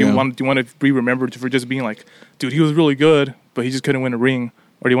 Like, if do you want to be remembered for just being like, dude, he was really good, but he just couldn't win a ring,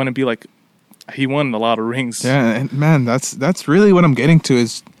 or do you want to be like, he won a lot of rings. Yeah, and man, that's really what I'm getting to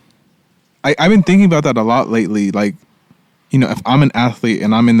is I've been thinking about that a lot lately. Like, you know, if I'm an athlete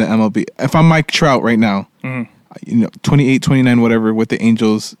and I'm in the MLB, if I'm Mike Trout right now, you know, 28, 29, whatever, with the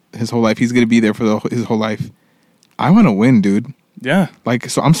Angels his whole life, he's going to be there for his whole life. I want to win, dude. Yeah. Like,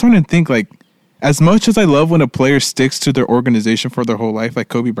 so I'm starting to think, like, as much as I love when a player sticks to their organization for their whole life, like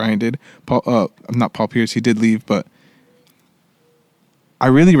Kobe Bryant did, not Paul Pierce, he did leave, but I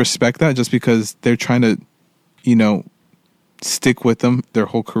really respect that just because they're trying to, you know, stick with them their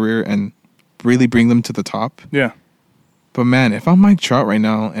whole career and really bring them to the top. Yeah. But man, if I'm Mike Trout right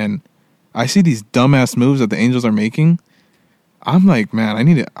now and I see these dumbass moves that the Angels are making, I'm like, man,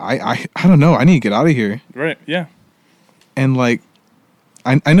 I don't know, I need to get out of here. Right. Yeah. And like,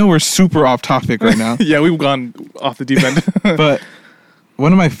 I know we're super off topic right now. Yeah, we've gone off the deep end. But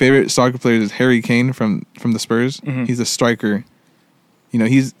one of my favorite soccer players is Harry Kane from the Spurs. Mm-hmm. He's a striker. You know,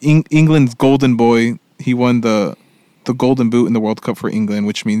 he's England's golden boy. He won the golden boot in the World Cup for England,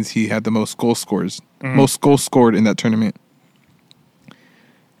 which means he had the most goal scores, most goals scored in that tournament.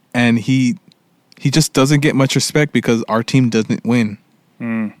 And he just doesn't get much respect because our team doesn't win.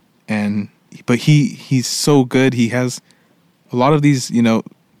 But he's so good. He has a lot of these, you know,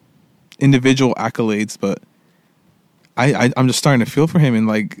 individual accolades, but I'm just starting to feel for him, and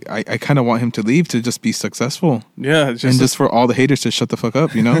like I kind of want him to leave to just be successful. Yeah, just for all the haters to shut the fuck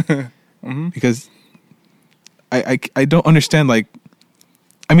up, you know, because I don't understand. Like,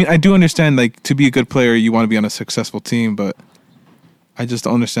 I mean, I do understand, like, to be a good player, you want to be on a successful team, but I just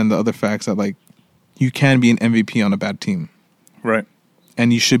don't understand the other facts that, like, you can be an MVP on a bad team, right?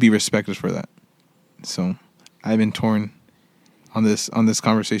 And you should be respected for that. So I've been torn on this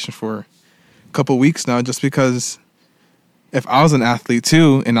conversation for a couple weeks now, just because if I was an athlete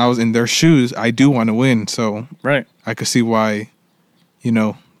too and I was in their shoes, I do want to win. So right, I could see why, you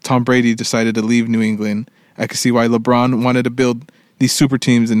know, Tom Brady decided to leave New England. I could see why LeBron wanted to build these super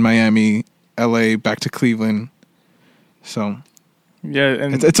teams in Miami, LA, back to Cleveland. So yeah,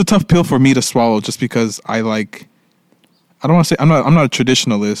 and it's a tough pill for me to swallow, just because I don't want to say I'm not a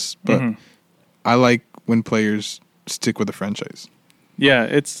traditionalist, but I like when players stick with the franchise. Yeah,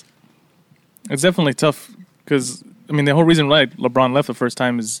 it's definitely tough because, I mean, the whole reason why LeBron left the first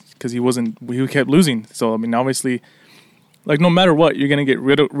time is because he kept losing. So I mean, obviously, like, no matter what, you're gonna get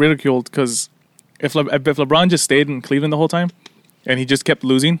ridiculed, because if LeBron just stayed in Cleveland the whole time and he just kept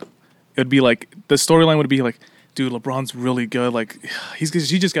losing, it'd be like, the storyline would be like, dude, LeBron's really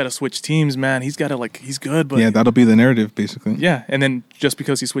he just got to switch teams, man. He's got to, like, he's good, but yeah, that'll be the narrative basically. Yeah, and then just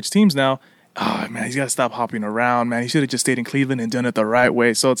because he switched teams now, oh man, he's got to stop hopping around, man. He should have just stayed in Cleveland and done it the right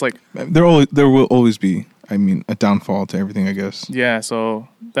way. So it's like there will always be, I mean, a downfall to everything, I guess. Yeah, so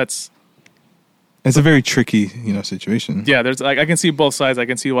it's a very tricky, you know, situation. Yeah, there's, like, I can see both sides. I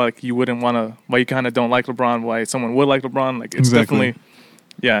can see why, like, you wouldn't want to, why you kind of don't like LeBron, why someone would like LeBron. Like, it's definitely,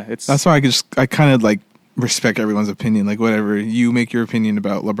 yeah, that's why I kind of, like, respect everyone's opinion. Like, whatever, you make your opinion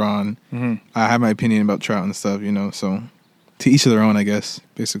about LeBron, I have my opinion about Trout and stuff, you know. So to each of their own, I guess,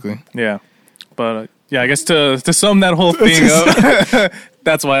 basically. Yeah, but yeah, I guess to sum that whole thing up,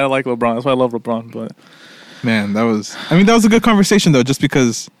 that's why I like LeBron. That's why I love LeBron. But man, that was a good conversation though, just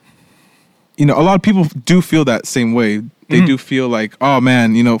because, you know, a lot of people do feel that same way. They do feel like, oh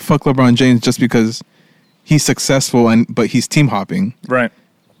man, you know, fuck LeBron James just because he's successful but he's team hopping. Right.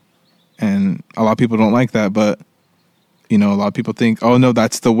 And a lot of people don't like that, but, you know, a lot of people think, oh no,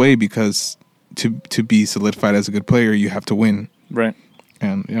 that's the way, because to be solidified as a good player, you have to win. Right.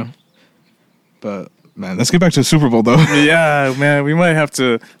 And yeah. But man, let's get back to the Super Bowl though. Yeah, man, we might have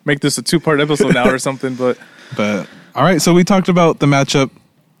to make this a 2-part episode now or something, but all right, so we talked about the matchup.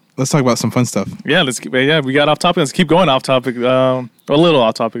 Let's talk about some fun stuff. Yeah, we got off topic. Let's keep going off topic. A little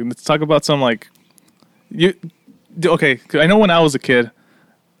off topic. Let's talk about some, like, okay, 'cause I know when I was a kid,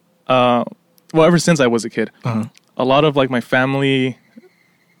 ever since I was a kid, a lot of my family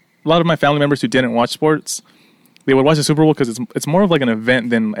members who didn't watch sports, they would watch the Super Bowl because it's more of like an event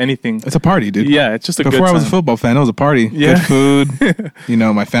than anything. It's a party, dude. Yeah, it's just a good time. Before I was a football fan, it was a party. Yeah. Good food. You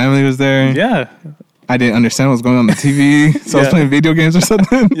know, my family was there. Yeah. I didn't understand what was going on the TV, so I was playing video games or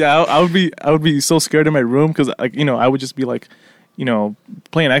something. Yeah, I would be so scared in my room because, like, you know, I would just be like, you know,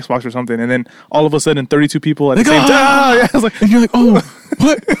 playing Xbox or something, and then all of a sudden 32 people at the same time. Yeah, I was like, and you're like, oh,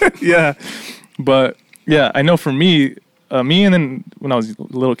 what? Yeah, but yeah, I know for me, and then when I was a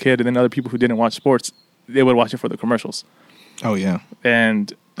little kid, and then other people who didn't watch sports, they would watch it for the commercials. Oh yeah,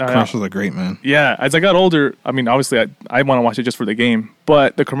 and commercials are great, man. Yeah, as I got older, I mean, obviously I want to watch it just for the game,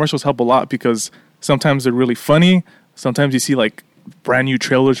 but the commercials help a lot because sometimes they're really funny. Sometimes you see like brand new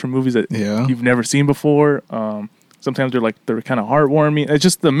trailers for movies that you've never seen before. Sometimes they're kind of heartwarming. It's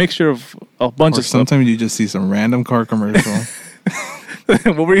just the mixture of a bunch Or of stuff. sometimes you just see some random car commercial.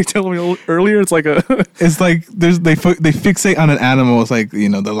 What were you telling me earlier? It's like a It's like they fixate on an animal. It's like,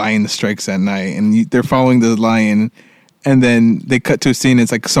 the lion strikes at night, and they're following the lion, and then they cut to a scene.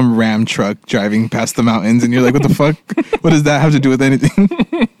 It's like some Ram truck driving past the mountains, and you're like, what the fuck? What does that have to do with anything?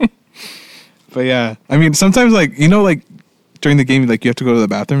 But yeah, I mean, sometimes like during the game, like you have to go to the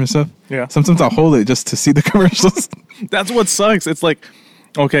bathroom and stuff. Yeah. Sometimes I'll hold it just to see the commercials. That's what sucks. It's like,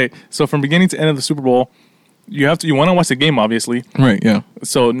 okay, so from beginning to end of the Super Bowl, you want to watch the game, obviously. Right. Yeah.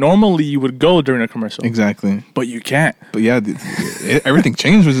 So normally you would go during a commercial, Exactly. but you can't. But yeah, everything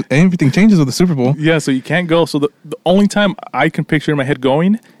changes. Everything changes with the Super Bowl. Yeah, so you can't go. So the only time I can picture in my head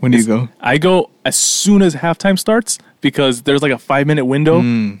going, When do you go? I go as soon as halftime starts because there's like a 5-minute window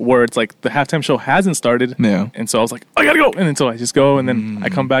where it's like the halftime show hasn't started. Yeah. And so I was like, I gotta go, and then so I just go, and then I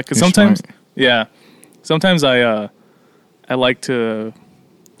come back because You're sometimes, smart. sometimes I like to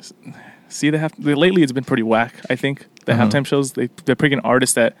see the half. Lately, it's been pretty whack. I think the halftime shows they're picking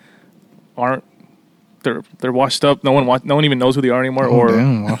artists that aren't. They're washed up. No one even knows who they are anymore. Oh, or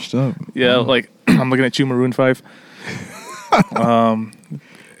damn, washed up. yeah, like I'm looking at you, Maroon 5.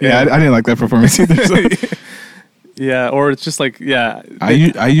 Yeah, I didn't like that performance either. So. Yeah, or it's just like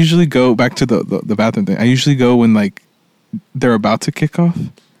I usually go back to the bathroom thing. I usually go when like they're about to kick off,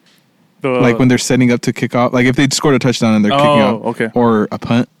 like when they're setting up to kick off. Like if they scored a touchdown and they're kicking off, okay, or a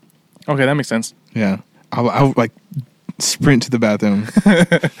punt. Okay, that makes sense. Yeah, I'll like sprint to the bathroom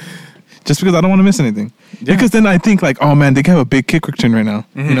just because I don't want to miss anything. Yeah. Because then I think like, oh man, they have a big kick return right now,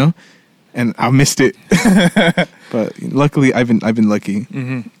 and I missed it. But luckily, I've been lucky.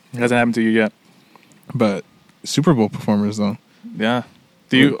 Mm-hmm. It hasn't happened to you yet. But Super Bowl performers though. Yeah.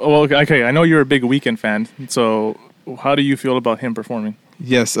 Do you? Well, okay. I know you're a big Weeknd fan. So, how do you feel about him performing?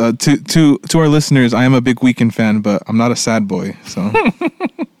 Yes. To our listeners, I am a big Weeknd fan, but I'm not a sad boy. So,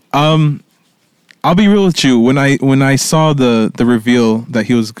 I'll be real with you. When I saw the reveal that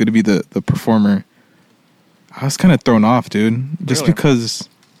he was going to be the performer, I was kind of thrown off, dude. Just Really? because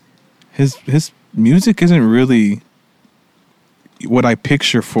his music isn't really what I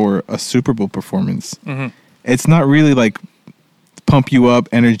picture for a Super Bowl performance. Mm-hmm. It's not really like pump you up,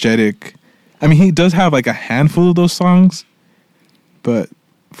 energetic. I mean, he does have like a handful of those songs, but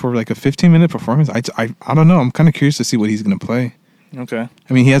for like a 15-minute performance, I don't know. I'm kind of curious to see what he's going to play. Okay.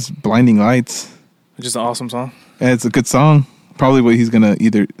 I mean, he has Blinding Lights. Which is an awesome song. And it's a good song. Probably what he's going to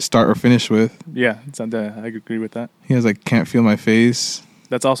either start or finish with. Yeah, I agree with that. He has like Can't Feel My Face.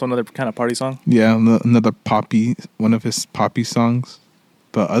 That's also another kind of party song. Yeah, another poppy, one of his poppy songs.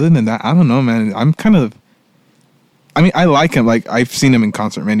 But other than that, I don't know, man. I like him. Like, I've seen him in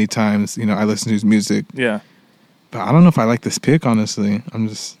concert many times. I listen to his music. Yeah. But I don't know if I like this pick, honestly. I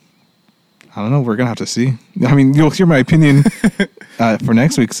don't know. We're going to have to see. I mean, you'll hear my opinion for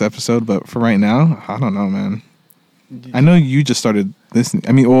next week's episode. But for right now, I don't know, man. I know you just started listening.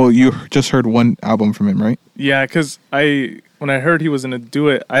 I mean, well, you just heard one album from him, right? Yeah, because when I heard he was going to do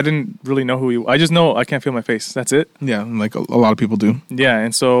it, I didn't really know who he was. I just know I Can't Feel My Face. That's it. Yeah, like a lot of people do. Yeah,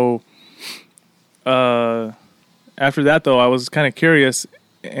 and so after that, though, I was kind of curious,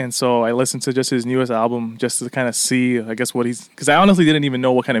 and so I listened to just his newest album just to kind of see, I guess, what he's... Because I honestly didn't even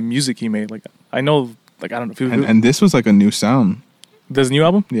know what kind of music he made. Like, I know, like, I don't know if he... And this was like a new sound. This new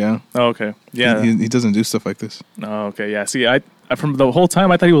album? Yeah. Oh, okay. Yeah. He doesn't do stuff like this. Oh, okay. Yeah. See, I from the whole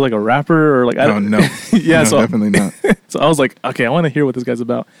time I thought he was like a rapper or like... I don't know. Yeah, no, so definitely not. So I was like, okay, I want to hear what this guy's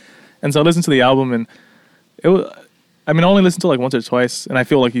about. And so I listened to the album, and it was... I mean, I only listened to it like once or twice, and I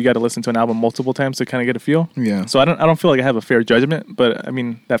feel like you got to listen to an album multiple times to kind of get a feel. Yeah. So I don't feel like I have a fair judgment, but I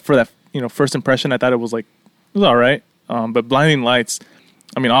mean that first impression, I thought it was all right. But Blinding Lights,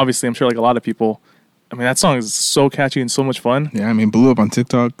 I mean, obviously, I'm sure like a lot of people, I mean, that song is so catchy and so much fun. Yeah, I mean, blew up on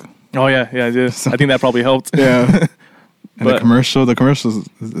TikTok. Oh yeah, I did. I think that probably helped. Yeah. And the commercial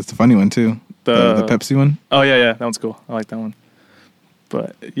it's a funny one too. The Pepsi one. Oh yeah, that one's cool. I like that one.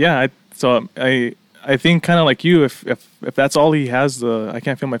 But yeah, I think kind of like you, if that's all he has, the I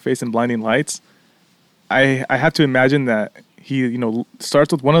Can't Feel My Face and Blinding Lights, I have to imagine that he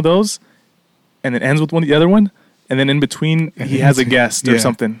starts with one of those, and then ends with the other one, and then in between he has a guest or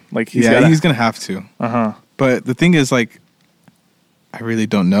something. Like he's gonna have to. But the thing is, like, I really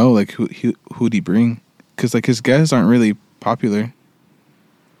don't know, like who'd he bring, because like his guests aren't really popular.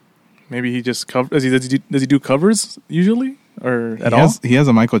 Maybe he just does he do covers usually? Or at all? He has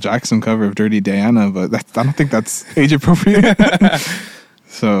a Michael Jackson cover of Dirty Diana, but I don't think that's age appropriate.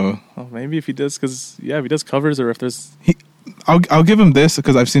 So maybe if he does, because if he does covers, or if there's I'll give him this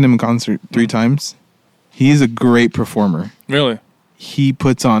because I've seen him in concert 3 times. He's a great performer. Really, he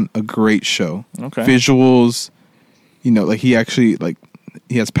puts on a great show. Okay, visuals, like he actually like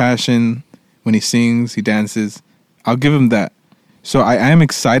he has passion when he sings, he dances. I'll give him that. So I am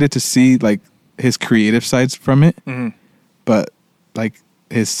excited to see like his creative sides from it, but like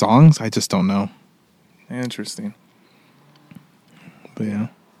his songs, I just don't know. Interesting. But yeah.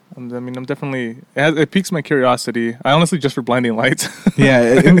 I mean, I'm definitely... It piques my curiosity. I honestly, just for Blinding Lights.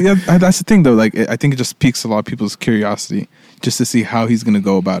 Yeah, that's the thing, though. Like, I think it just piques a lot of people's curiosity just to see how he's going to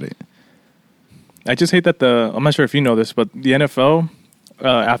go about it. I just hate that I'm not sure if you know this, but the NFL,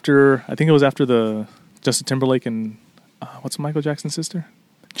 I think it was after the Justin Timberlake and... what's Michael Jackson's sister?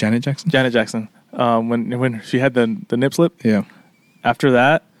 Janet Jackson? Janet Jackson. When she had the nip slip. Yeah. After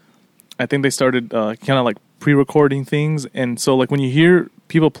that, I think they started kind of like pre-recording things. And so, like, when you hear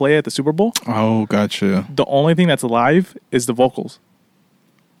people play at the Super Bowl... Oh, gotcha. The only thing that's live is the vocals.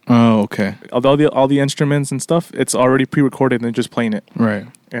 Oh, okay. Although all the instruments and stuff, it's already pre-recorded and they're just playing it. Right.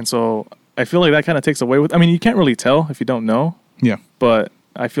 And so I feel like that kind of takes away with... I mean, you can't really tell if you don't know. Yeah. But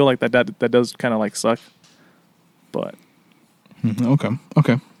I feel like that does kind of like suck. But... Okay.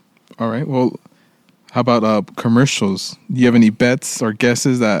 All right. Well, how about commercials? Do you have any bets or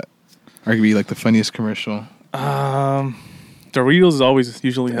guesses that are going to be like the funniest commercial? Doritos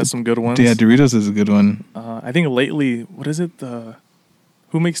usually has some good ones. Yeah, Doritos is a good one. I think lately, what is it?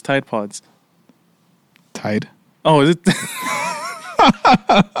 Who makes Tide Pods? Tide? Oh, is it?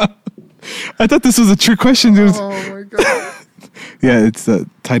 I thought this was a trick question, dude. Oh my god. Yeah, it's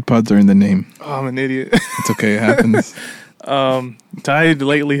Tide Pods are in the name. Oh, I'm an idiot. It's okay, it happens. Tide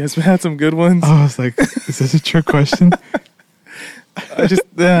lately has had some good ones. Oh, I was like, is this a trick question?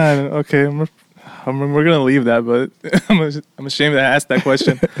 Okay. We're gonna leave that, but I'm ashamed that I asked that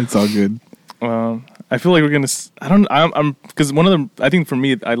question. It's all good. I feel like we're gonna. I'm because one of them. I think for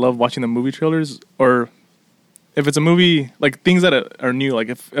me, I love watching the movie trailers, or if it's a movie like things that are new. Like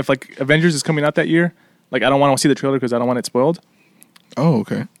if like Avengers is coming out that year, like I don't want to see the trailer because I don't want it spoiled. Oh,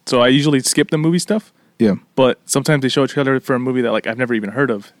 okay. So I usually skip the movie stuff. Yeah. But sometimes they show a trailer for a movie that like I've never even heard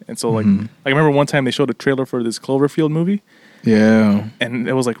of, and so like I remember one time they showed a trailer for this Cloverfield movie. Yeah. And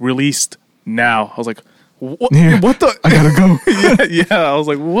it was like released now. I was like, what? Yeah, what the? I gotta go. yeah. I was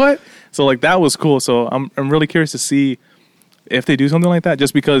like, what? So like that was cool. So I'm really curious to see if they do something like that.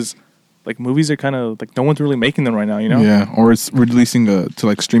 Just because like movies are kind of like no one's really making them right now, you know? Yeah. Or it's releasing to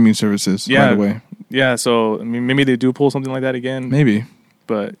like streaming services right away. Yeah. So I mean, maybe they do pull something like that again. Maybe.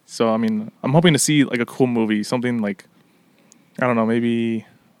 But so I mean, I'm hoping to see like a cool movie, something like I don't know, maybe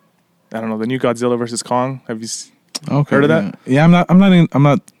the new Godzilla versus Kong. Have you? Heard of that? Yeah, I'm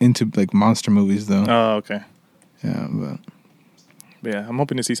not into like monster movies though. Oh, okay. Yeah, but yeah, I'm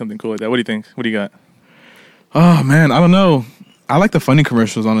hoping to see something cool like that. What do you think? What do you got? Oh man, I don't know. I like the funny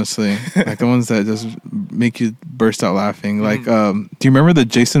commercials, honestly. Like the ones that just make you burst out laughing. Like, do you remember the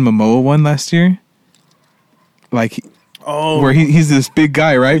Jason Momoa one last year? Like, where he's this big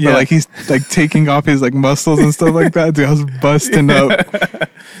guy, right? Yeah. But like he's like taking off his like muscles and stuff like that. Dude, I was busting up.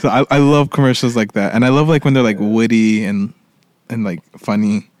 So I love commercials like that, and I love like when they're like witty and like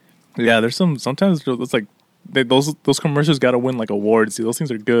funny. Yeah, there's sometimes it's like those commercials got to win like awards. See, those things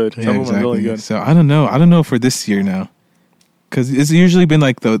are good. Some of them are really good. So I don't know for this year now, because it's usually been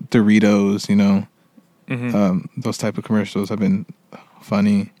like the Doritos, you know, those type of commercials have been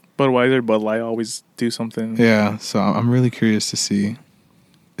funny. Budweiser, Bud Light always do something. Yeah, so I'm really curious to see,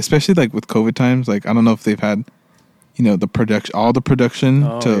 especially like with COVID times. Like I don't know if they've had, you know, all the production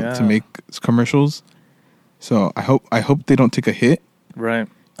to make commercials. So I hope they don't take a hit. Right.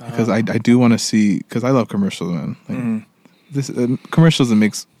 Because I do want to see, because I love commercials, man. Like, this commercials that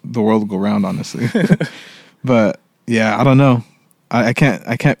makes the world go round, honestly. But yeah, I don't know. I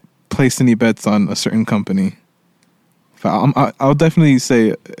can't place any bets on a certain company. I'll definitely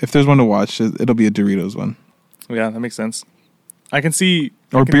say if there's one to watch, it'll be a Doritos one. Yeah, that makes sense. I can see.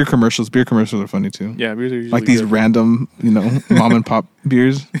 Beer commercials. Beer commercials are funny too. Yeah, beers are usually like these random, you know, mom and pop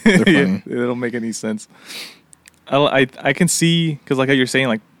beers. They're funny. Yeah, they don't make any sense. I can see, because like how you're saying,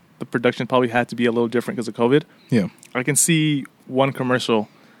 like the production probably had to be a little different because of COVID. Yeah, I can see one commercial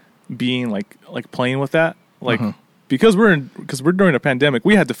being like playing with that, like. Because we're during a pandemic,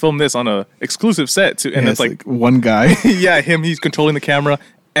 we had to film this on a exclusive set too, and it's like one guy. Yeah, he's controlling the camera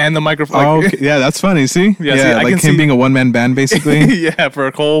and the microphone. Like, okay. Yeah, that's funny. See, yeah, like him being a one-man band, basically. Yeah, for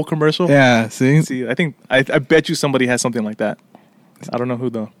a whole commercial. Yeah, see, I think I bet you somebody has something like that. I don't know who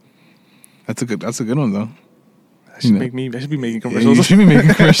though. That's a good one though. I should be making commercials. You should be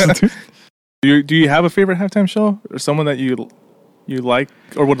making commercials too. Do you have a favorite halftime show or someone that you like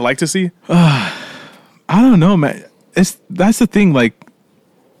or would like to see? I don't know, man. That's the thing, like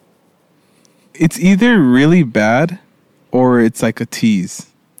it's either really bad or it's like a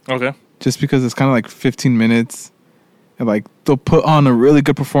tease. Okay. Just because it's kind of like 15 minutes And, like, they'll put on a really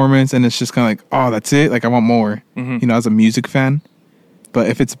good performance, and it's just kind of like, oh, that's it. Like, I want more. Mm-hmm. You know, as a music fan. But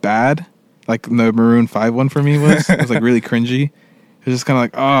if it's bad, like the Maroon 5 one for me was, it was like really cringy. It was just kind of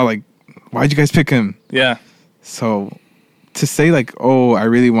like, oh, like, why'd you guys pick him? Yeah. So to say like, oh, I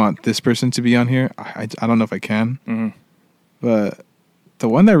really want this person to be on here, I don't know if I can. Mm-hmm. But the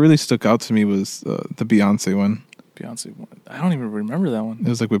one that really stuck out to me was the Beyonce one. Beyonce one. I don't even remember that one. It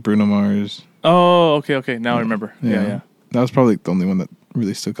was like with Bruno Mars. Oh, okay. Now I remember. Yeah. That was probably the only one that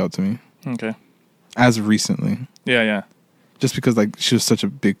really stuck out to me. Okay. As recently. Yeah. Just because like she was such a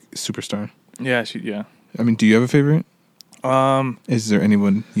big superstar. Yeah, I mean, do you have a favorite? Is there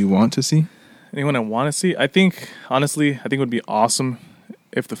anyone you want to see? Anyone I want to see? I think, honestly, it would be awesome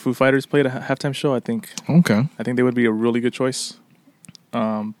if the Foo Fighters played a halftime show. I think they would be a really good choice.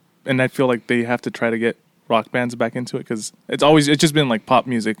 And I feel like they have to try to get rock bands back into it because it's just been like pop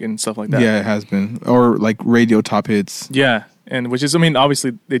music and stuff like that. Yeah, it has been. Or like radio top hits. Yeah. And which is, I mean,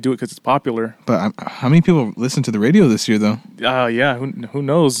 obviously they do it because it's popular. But how many people listen to the radio this year, though? Yeah, who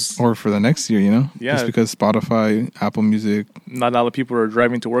knows? Or for the next year, you know? Yeah. Just because Spotify, Apple Music. Not all the people are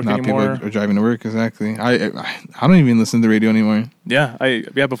driving to work anymore. Not people are driving to work, exactly. I don't even listen to the radio anymore. Yeah,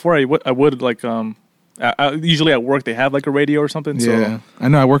 before I would like, usually at work they have like a radio or something. Yeah, so. I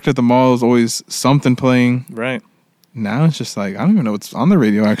know I worked at the mall, there's always something playing. Right. Now it's just like, I don't even know what's on the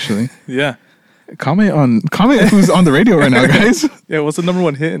radio, actually. Yeah. Comment who's on the radio right now, guys. Yeah, what's the number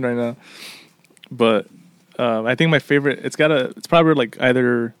one hitting right now? But I think my favorite, it's probably like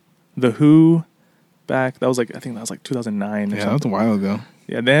either The Who back. I think that was like 2009 or something. That was a while ago.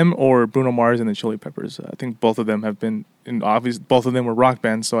 Yeah, them or Bruno Mars and the Chili Peppers. I think both of them have been, and obviously both of them were rock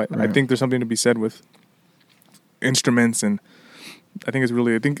bands. So I think there's something to be said with instruments, and I think it's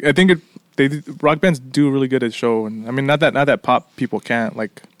really, rock bands do really good at show. And I mean, not that pop people can't,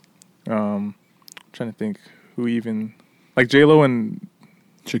 like, trying to think who even, like J-Lo and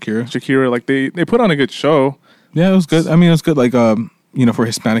Shakira, like they put on a good show. Yeah, it was good. I mean, it was good, like, for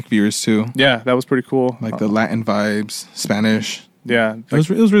Hispanic viewers too. Yeah, that was pretty cool. Like the Latin vibes, Spanish. Yeah. It was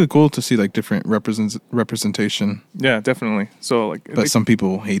really cool to see like different representation. Yeah, definitely. So like, but some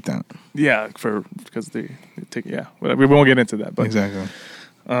people hate that. Yeah, because they take, we won't get into that, but exactly.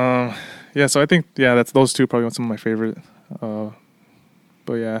 Yeah, so I think that's those two probably some of my favorite.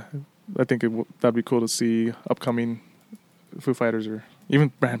 But yeah, I think that'd be cool to see upcoming Foo Fighters or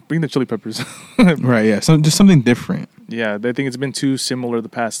even bring the Chili Peppers. Right. Yeah. So just something different. Yeah, I think it's been too similar the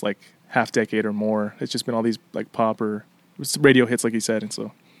past like half decade or more. It's just been all these like pop or radio hits, like you said, and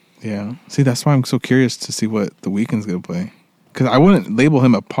so. Yeah. See, that's why I'm so curious to see what The Weeknd's gonna play, because I wouldn't label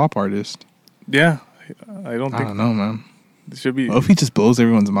him a pop artist. Yeah, I don't know, man. It should be. What if he just blows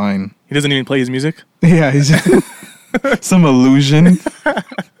everyone's mind? He doesn't even play his music. Yeah, he's just some illusion.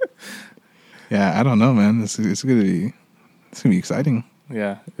 Yeah, I don't know, man. It's gonna be exciting.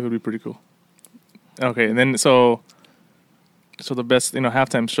 Yeah, it would be pretty cool. Okay, and then so the best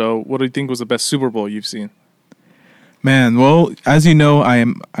halftime show. What do you think was the best Super Bowl you've seen? Man, well, as you know,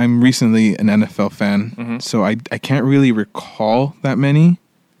 I'm recently an NFL fan, so I can't really recall that many,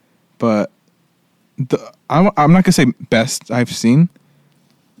 but I'm not gonna say best I've seen.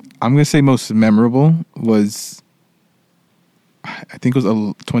 I'm gonna say most memorable was, I think it was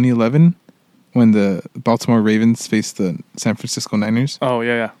 2011 when the Baltimore Ravens faced the San Francisco Niners. Oh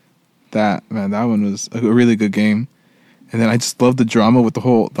yeah. That one was a really good game. And then I just love the drama with the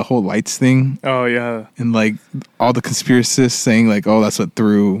whole lights thing. Oh yeah. And like all the conspiracists saying like, oh, that's what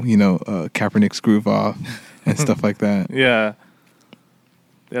threw Kaepernick's groove off and stuff like that. Yeah.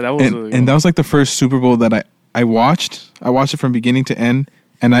 Yeah, that was. And that was like the first Super Bowl that I watched. I watched it from beginning to end,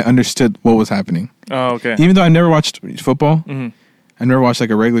 and I understood what was happening. Oh, okay. Even though I never watched football, I never watched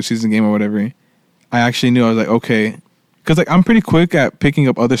like a regular season game or whatever. I actually knew. I was like, okay. Because like I'm pretty quick at picking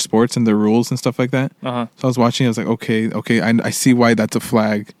up other sports and their rules and stuff like that. So I was watching. I was like, okay, I see why that's a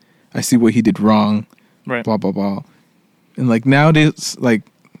flag. I see what he did wrong. Right. Blah blah blah. And like nowadays, like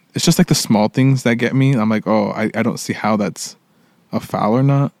it's just like the small things that get me. I'm like, oh, I don't see how that's a foul or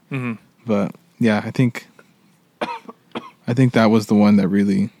not. But yeah, I think that was the one that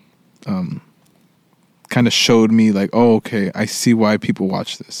really kind of showed me like, oh, okay, I see why people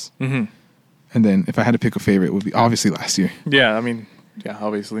watch this. And then if I had to pick a favorite, it would be obviously last year. Yeah, I mean, yeah,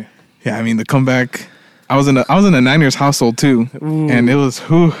 obviously. Yeah, I mean the comeback. I was in a Niners household too. Ooh. And it was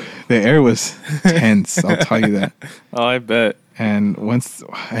the air was tense. I'll tell you that. Oh, I bet. And once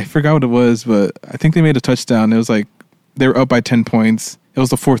I forgot what it was, but I think they made a touchdown. It was like they were up by 10 points. It was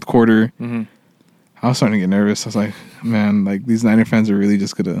the fourth quarter. I was starting to get nervous. I was like, man, like these Niner fans are really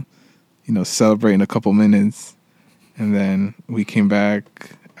just gonna, celebrate in a couple minutes. And then we came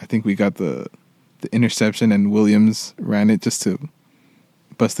back. I think we got the the interception, and Williams ran it just to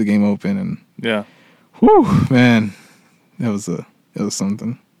bust the game open. And Yeah. whew, man, it was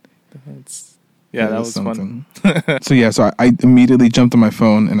something. That was fun. So I immediately jumped on my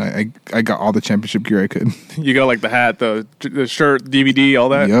phone and I got all the championship gear I could. You got like the hat, the shirt, DVD, all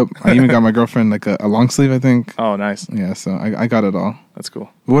that? Yep. I even got my girlfriend like a long sleeve, I think. Oh, nice. Yeah, so I got it all. That's cool.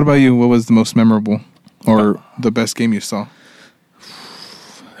 What about you? What was the most memorable or the best game you saw?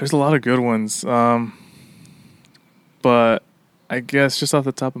 There's a lot of good ones. But I guess just off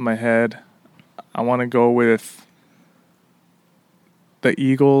the top of my head, I want to go with the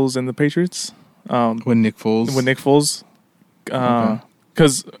Eagles and the Patriots. When Nick Foles.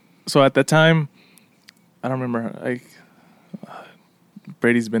 Because so at that time, I don't remember.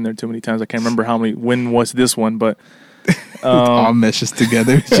 Brady's been there too many times. I can't remember when was this one, but it all meshes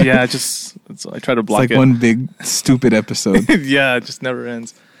together. Yeah, I try to block it's like one big stupid episode. Yeah, it just never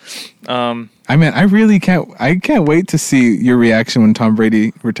ends. I really can't. I can't wait to see your reaction when Tom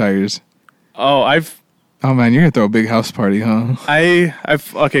Brady retires. Oh man, you're gonna throw a big house party, huh?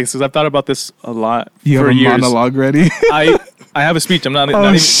 Okay, so I've thought about this a lot. You for have a years. monologue ready? I have a speech. I'm not. Oh, not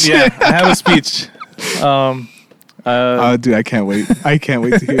even, shit. Yeah, I have a speech. Dude, I can't wait. I can't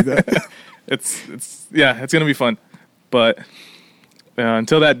wait to hear that. It's gonna be fun, but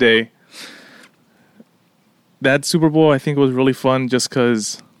until that day, that Super Bowl I think was really fun just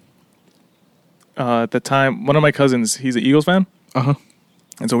because at the time one of my cousins, he's an Eagles fan, and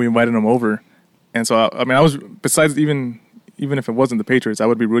so we invited him over. And so, I was, besides even if it wasn't the Patriots, I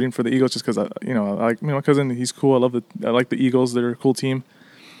would be rooting for the Eagles just because, I like my cousin, he's cool. I like the Eagles. They're a cool team.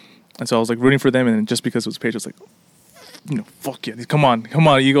 And so I was like rooting for them. And just because it was Patriots, like, fuck yeah. Come on,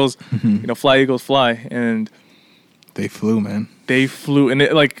 Eagles. Fly, Eagles, fly. And they flew, man. They flew. And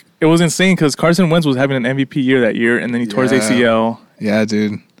it was insane because Carson Wentz was having an MVP year that year. And then he tore his ACL. Yeah,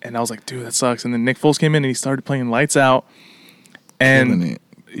 dude. And I was like, dude, that sucks. And then Nick Foles came in and he started playing lights out. And killing it.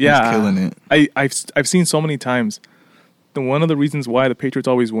 Yeah, he's killing it. I've seen so many times. One of the reasons why the Patriots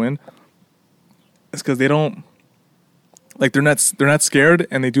always win is because they don't they're not scared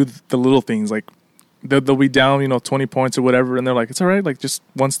and they do the little things like they'll be down 20 points or whatever and they're like it's all right, like just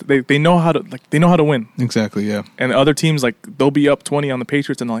once they know how to win. Exactly, yeah. And other teams they'll be up 20 on the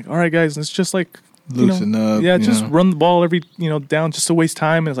Patriots and they're like, all right guys, let's just loosen up. Yeah, just run the ball every down just to waste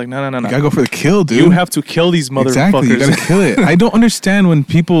time. And it's like no. You gotta go for the kill, dude. You have to kill these motherfuckers. Exactly, you gotta kill it. I don't understand when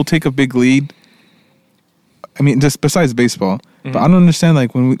people take a big lead. I mean, just besides baseball, but I don't understand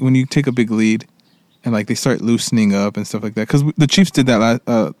when you take a big lead and they start loosening up and stuff like that. Because the Chiefs did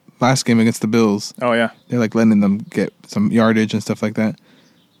that last game against the Bills. Oh yeah, they're letting them get some yardage and stuff like that.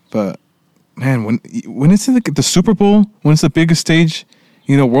 But man, when it's in the Super Bowl, when it's the biggest stage.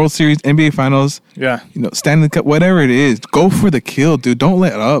 World Series, NBA Finals. Yeah. Stanley Cup, whatever it is. Go for the kill, dude. Don't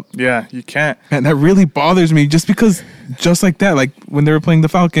let up. Yeah, you can't. Man, that really bothers me just like that, like when they were playing the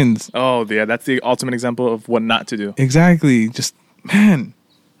Falcons. Oh, yeah, that's the ultimate example of what not to do. Exactly. Just, man,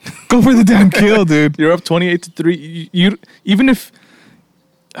 go for the damn kill, dude. You're up 28-3. You even if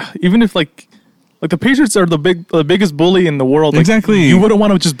the Patriots are the biggest bully in the world. Exactly. You wouldn't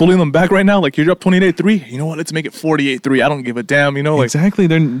want to just bully them back right now. You're up 28-3. You know what? Let's make it 48-3. I don't give a damn. Exactly.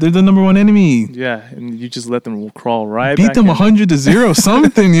 They're the number one enemy. Yeah, and you just let them crawl right Beat back them in. 100-0,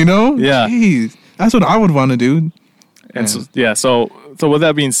 something. Yeah. Jeez, that's what I would want to do. And so with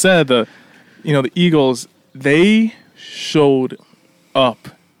that being said, the Eagles, they showed up.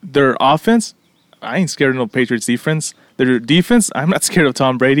 Their offense, I ain't scared of no Patriots defense. Their defense, I'm not scared of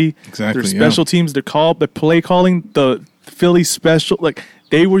Tom Brady. Exactly. Their special teams, their play calling, the Philly special,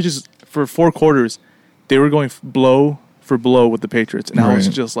 they were just for 4 quarters, they were going blow for blow with the Patriots, and I was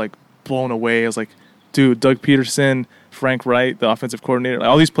just blown away. I was like, dude, Doug Peterson, Frank Wright, the offensive coordinator,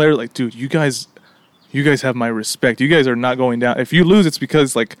 all these players, dude, you guys have my respect. You guys are not going down. If you lose, it's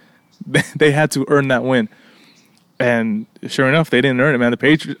because they had to earn that win. And sure enough, they didn't earn it, man. The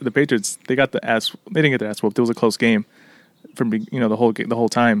Patriots, they got the ass. They didn't get their ass whooped. It was a close game from the whole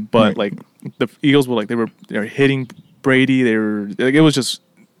time. But the Eagles were they were hitting Brady. They were it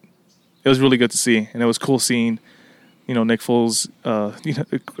was really good to see, and it was cool seeing Nick Foles.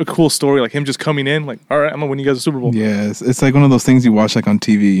 A cool story him just coming in all right, I'm gonna win you guys a Super Bowl. Yeah, it's one of those things you watch on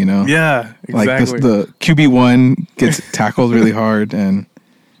TV. Yeah, exactly. The QB1 gets tackled really hard and.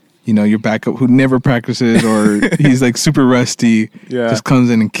 Your backup who never practices or he's super rusty, just comes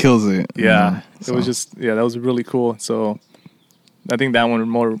in and kills it. Yeah, it was just that was really cool. So I think that one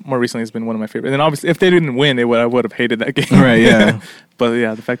more recently has been one of my favorites. And then obviously, if they didn't win, I would have hated that game. Right? Yeah. But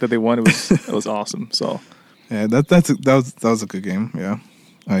yeah, the fact that they won, it was awesome. So yeah, that was a good game. Yeah,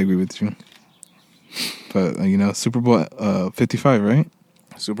 I agree with you. But Super Bowl 55, right?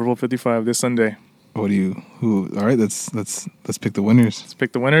 Super Bowl 55 this Sunday. All right, let's pick the winners. Let's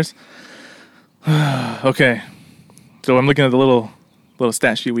pick the winners. Okay. So I'm looking at the little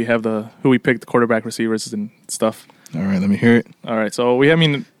stat sheet. We have who we picked, the quarterback, receivers, and stuff. All right, let me hear it. All right. So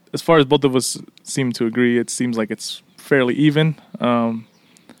as far as both of us seem to agree, it seems like it's fairly even.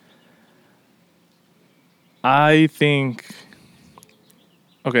 I think.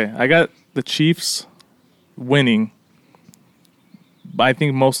 Okay, I got the Chiefs winning, but I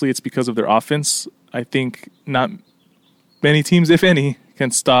think mostly it's because of their offense. I think not many teams, if any,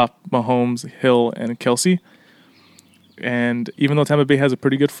 can stop Mahomes, Hill, and Kelce. And even though Tampa Bay has a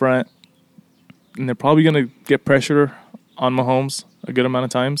pretty good front, and they're probably going to get pressure on Mahomes a good amount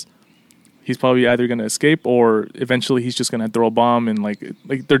of times, he's probably either going to escape or eventually he's just going to throw a bomb, and like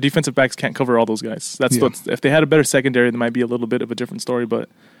their defensive backs can't cover all those guys. If they had a better secondary, there might be a little bit of a different story, but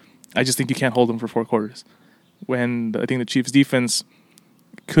I just think you can't hold them for 4 quarters. When I think the Chiefs defense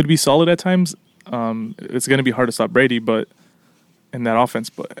could be solid at times, it's going to be hard to stop Brady, but in that offense,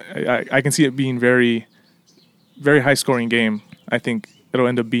 but I can see it being very, very high scoring game. I think it'll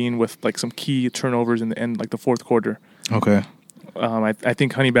end up being with like some key turnovers in the end, like the 4th quarter. Okay. I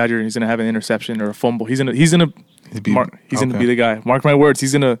think Honey Badger is going to have an interception or a fumble. He's gonna be the guy. Mark my words.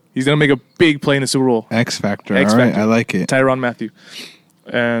 He's gonna make a big play in the Super Bowl. X Factor. All right, I like it. Tyrann Mathieu,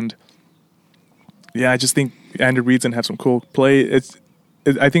 and yeah, I just think Andrew Reid's gonna have some cool play.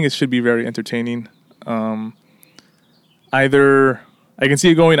 I think it should be very entertaining. Either I can see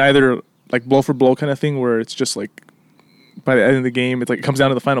it going either like blow for blow kind of thing, where it's just like by the end of the game, it's like it comes down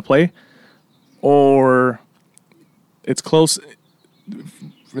to the final play, or it's close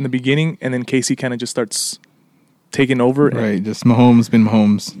in the beginning, and then KC kind of just starts taking over. Right, just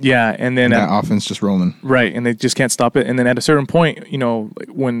Mahomes. Yeah, and then that offense just rolling. Right, and they just can't stop it. And then at a certain point, like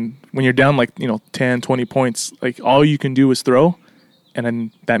when you're down like 10, 20 points, like all you can do is throw, and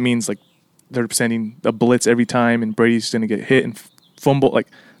then that means like they're sending a blitz every time, and Brady's going to get hit and fumble. Like,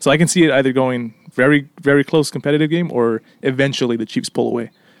 so I can see it either going very, very close competitive game, or eventually the Chiefs pull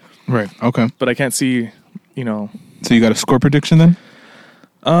away. Right. Okay. But I can't see, So you got a score prediction then?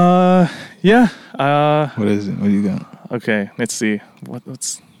 Yeah. What is it? What do you got? Okay, let's see.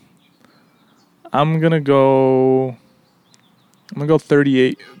 I'm gonna go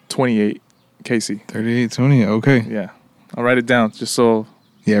 38-28 KC. 38-20. Okay. Yeah. I'll write it down just so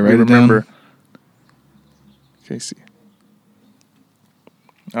write it remember. down. KC.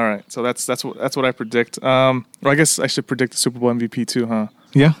 All right. So that's what I predict. Or I guess I should predict the Super Bowl MVP too, huh?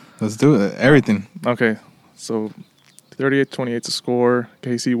 Yeah. Let's do it. Everything. Okay. So 38-28 to score.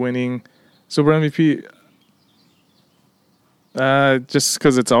 KC winning. Super MVP. Just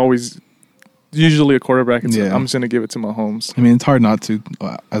because it's always usually a quarterback. I'm just gonna give it to Mahomes. I mean, it's hard not to,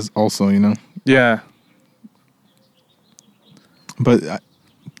 as also, Yeah. But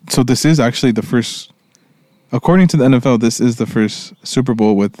so this is actually the first, according to the NFL, this is the first Super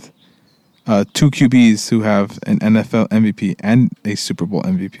Bowl with 2 QBs who have an NFL MVP and a Super Bowl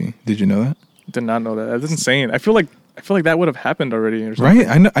MVP. Did you know that? Did not know that. That's insane. I feel like that would have happened already or something.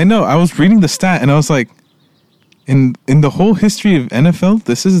 Right? I know. I was reading the stat and I was like, in the whole history of NFL,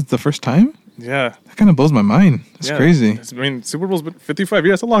 this is the first time? Yeah. That kind of blows my mind. It's crazy. I mean, Super Bowl's been 55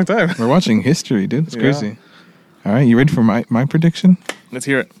 years. That's a long time. We're watching history, dude. It's crazy. All right, you ready for my prediction? Let's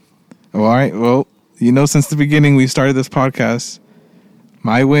hear it. All right. Well, since the beginning we started this podcast,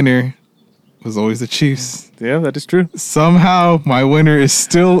 my winner was always the Chiefs. Yeah, that is true. Somehow my winner is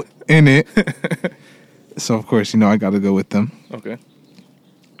still in it. So, of course, I got to go with them. Okay.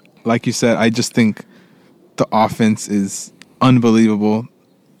 Like you said, I just think the offense is unbelievable.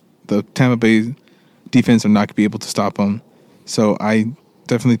 The Tampa Bay defense are not going to be able to stop them. So I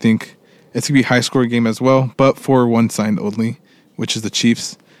definitely think it's going to be a high-scoring game as well, but for one side only, which is the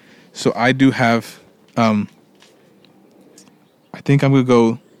Chiefs. So I do have, I think I'm going to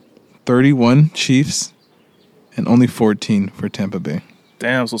go 31 Chiefs and only 14 for Tampa Bay.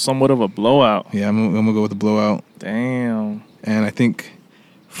 Damn, so somewhat of a blowout. Yeah, I'm going to go with a blowout. Damn. And I think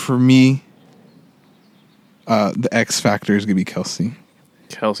for me, the X factor is going to be Kelce.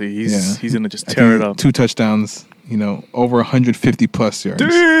 Kelce, he's going to just tear it up. 2 touchdowns, over 150 plus yards.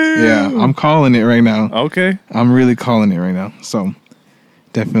 Damn. Yeah, I'm calling it right now. Okay. I'm really calling it right now. So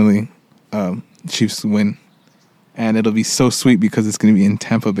definitely Chiefs win. And it'll be so sweet because it's going to be in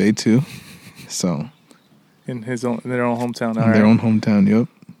Tampa Bay too. So in their own hometown. In their own hometown, yep.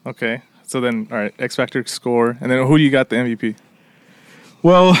 Okay. So then, all right, X Factor score. And then who do you got the MVP?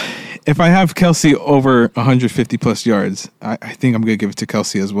 Well, if I have Kelce over 150 plus yards, I think I'm going to give it to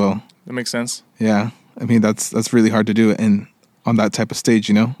Kelce as well. That makes sense. Yeah. I mean, that's really hard to do on that type of stage,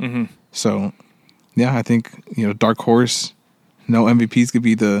 Mm-hmm. So, yeah, I think, dark horse, no MVPs could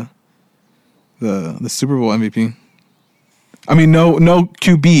be the the Super Bowl MVP. I mean, no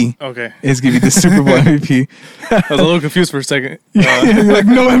QB Okay. is giving you the Super Bowl MVP. I was a little confused for a second. You're like,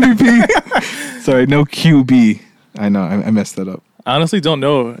 no MVP. Sorry, no QB. I know, I messed that up. I honestly don't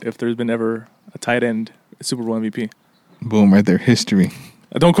know if there's been ever a tight end Super Bowl MVP. Boom, right there, history.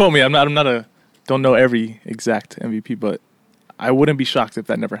 Don't quote me. I'm not a don't know every exact MVP, but I wouldn't be shocked if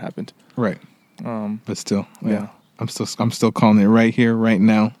that never happened. Right, but still, Yeah. I'm still calling it right here, right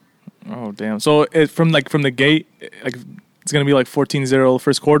now. Oh damn! So from the gate, like it's gonna be like 14-0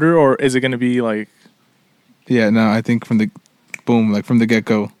 first quarter, or is it gonna be like Yeah, no, I think from the get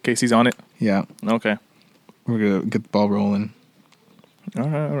go. Casey's on it? Yeah, Okay. we're gonna get the ball rolling. All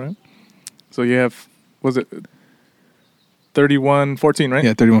right. So you have, was it 31-14, right?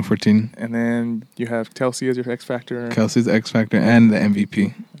 Yeah, 31-14. And then you have Kelsey as your X Factor. Kelsey's the X Factor and the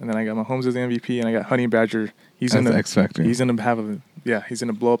MVP. And then I got Mahomes as the MVP, and I got Honey Badger. He's That's gonna the X Factor. He's gonna he's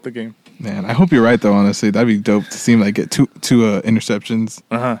gonna blow up the game. Man, I hope you're right though. Honestly, that'd be dope to see him like get two interceptions,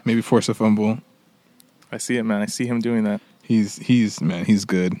 maybe force a fumble. I see it, man. I see him doing that. He's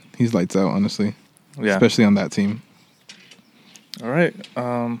good. He's lights out, honestly. Yeah. Especially on that team. All right.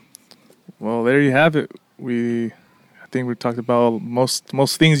 Well, there you have it. I think we talked about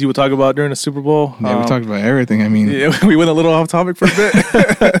most things you would talk about during the Super Bowl. Yeah, we talked about everything. I mean, yeah, we went a little off topic for a bit,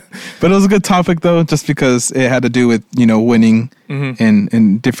 but it was a good topic though, just because it had to do with winning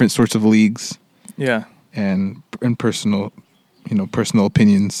in different sorts of leagues. Yeah, and personal, personal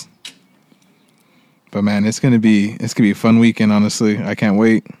opinions. But man, it's gonna be a fun weekend. Honestly, I can't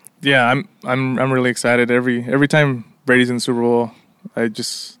wait. Yeah, I'm really excited. Every time Brady's in the Super Bowl,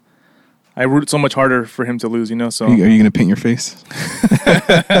 I root so much harder for him to lose, So Are you gonna paint your face?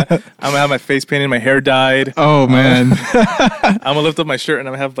 I'm gonna have my face painted, my hair dyed. Oh man! I'm gonna lift up my shirt and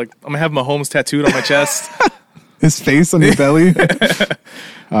I'm gonna have Mahomes tattooed on my chest. His face on your belly.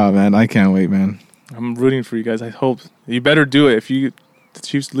 Oh man, I can't wait, man. I'm rooting for you guys. I hope you better do it. If the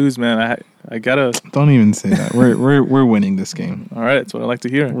Chiefs lose, man, I gotta. Don't even say that. We're winning this game. All right, that's what I like to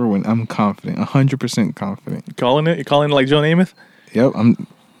hear. We're winning. I'm confident, 100% confident. You calling it? You calling it like Joe Namath? Yep, I'm.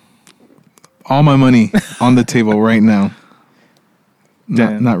 All my money on the table right now.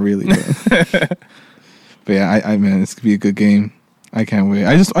 Not really, but yeah, I man, it's gonna be a good game. I can't wait.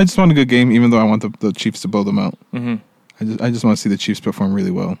 I just want a good game, even though I want the Chiefs to blow them out. I just want to see the Chiefs perform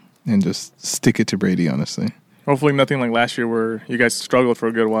really well and just stick it to Brady. Honestly, hopefully nothing like last year where you guys struggled for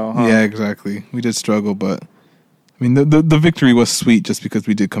a good while. Huh? Yeah, exactly. We did struggle, but I mean the victory was sweet just because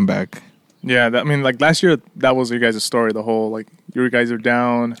we did come back. Yeah, like last year, that was your guys' story. The whole, like, you guys are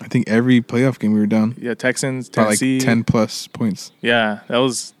down. I think every playoff game we were down. Yeah, Texans, by Tennessee. like 10 plus points. Yeah, that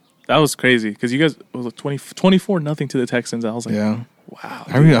was crazy. Because you guys, it was like 24-0 to the Texans. I was like, yeah. Wow.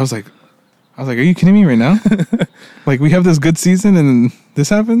 I was like, are you kidding me right now? Like, we have this good season and this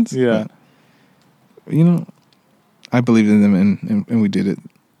happens? Yeah. But, I believed in them and we did it.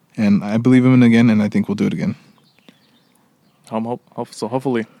 And I believe in them again, and I think we'll do it again.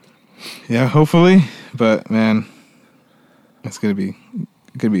 Hopefully. Yeah, hopefully. But man, it's gonna be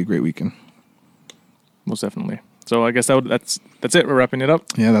a great weekend. Most definitely. So I guess that's it. We're wrapping it up.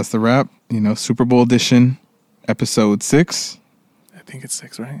 Yeah, that's the wrap. Super Bowl edition, episode 6. I think it's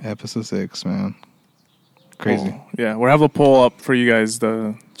 6, right? Episode 6, man. Crazy. Oh, yeah, we'll have a poll up for you guys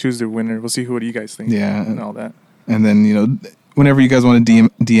to choose the winner. We'll see what you guys think. Yeah, and all that. And then whenever you guys want to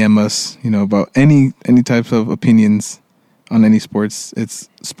DM us, about any types of opinions on any sports, it's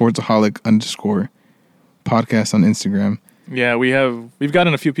sportsaholic_podcast on Instagram. Yeah, we've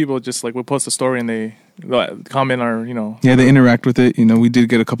gotten a few people just like we'll post a story and they comment our Yeah, they interact with it. We did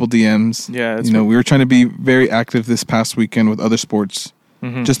get a couple DMs. Yeah, we were trying to be very active this past weekend with other sports,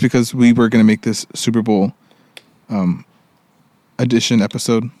 just because we were going to make this Super Bowl edition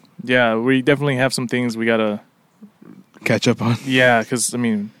episode. Yeah, we definitely have some things we gotta catch up on. Yeah, because I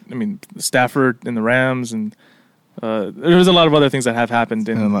mean Stafford and the Rams and. There's a lot of other things that have happened.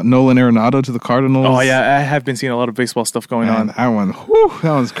 Nolan Arenado to the Cardinals. Oh, yeah. I have been seeing a lot of baseball stuff going on. That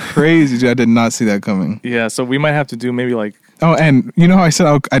one's crazy, dude. I did not see that coming. Yeah, so we might have to do maybe like... Oh, and how I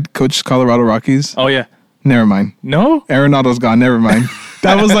said I'd coach Colorado Rockies? Oh, yeah. Never mind. No? Arenado's gone. Never mind.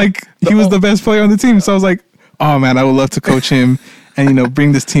 That was like... he was the best player on the team. So I was like, oh, man, I would love to coach him and,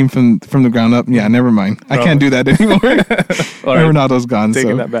 bring this team from the ground up. Yeah, never mind. I can't do that anymore. Arenado's gone.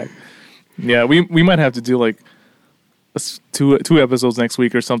 Taking that back. Yeah, we might have to do like... two episodes next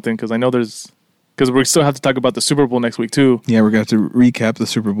week or something because I know because we still have to talk about the Super Bowl next week too. Yeah, we're gonna have to recap the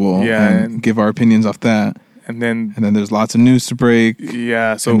Super Bowl. Yeah, and give our opinions off that. And then there's lots of news to break.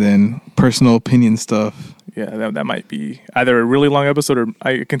 Yeah, so and then personal opinion stuff. Yeah, that might be either a really long episode or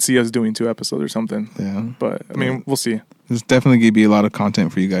I can see us doing 2 episodes or something. Yeah, but I mean we'll see. There's definitely going to be a lot of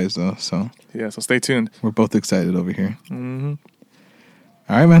content for you guys, though. So Yeah, so stay tuned. we're both excited over here. Mm-hmm.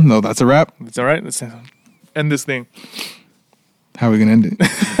 All right, man. No, that's a wrap. It's all right. Let's end this thing. How are we going to end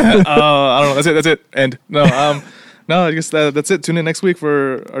it? I don't know. That's it. End. No, no, I guess that's it. Tune in next week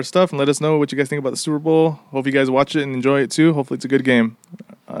for our stuff and let us know what you guys think about the Super Bowl. Hope you guys watch it and enjoy it too. Hopefully it's a good game.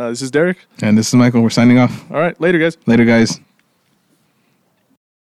 This is Derek. And this is Michael. We're signing off. All right. Later, guys. Later, guys.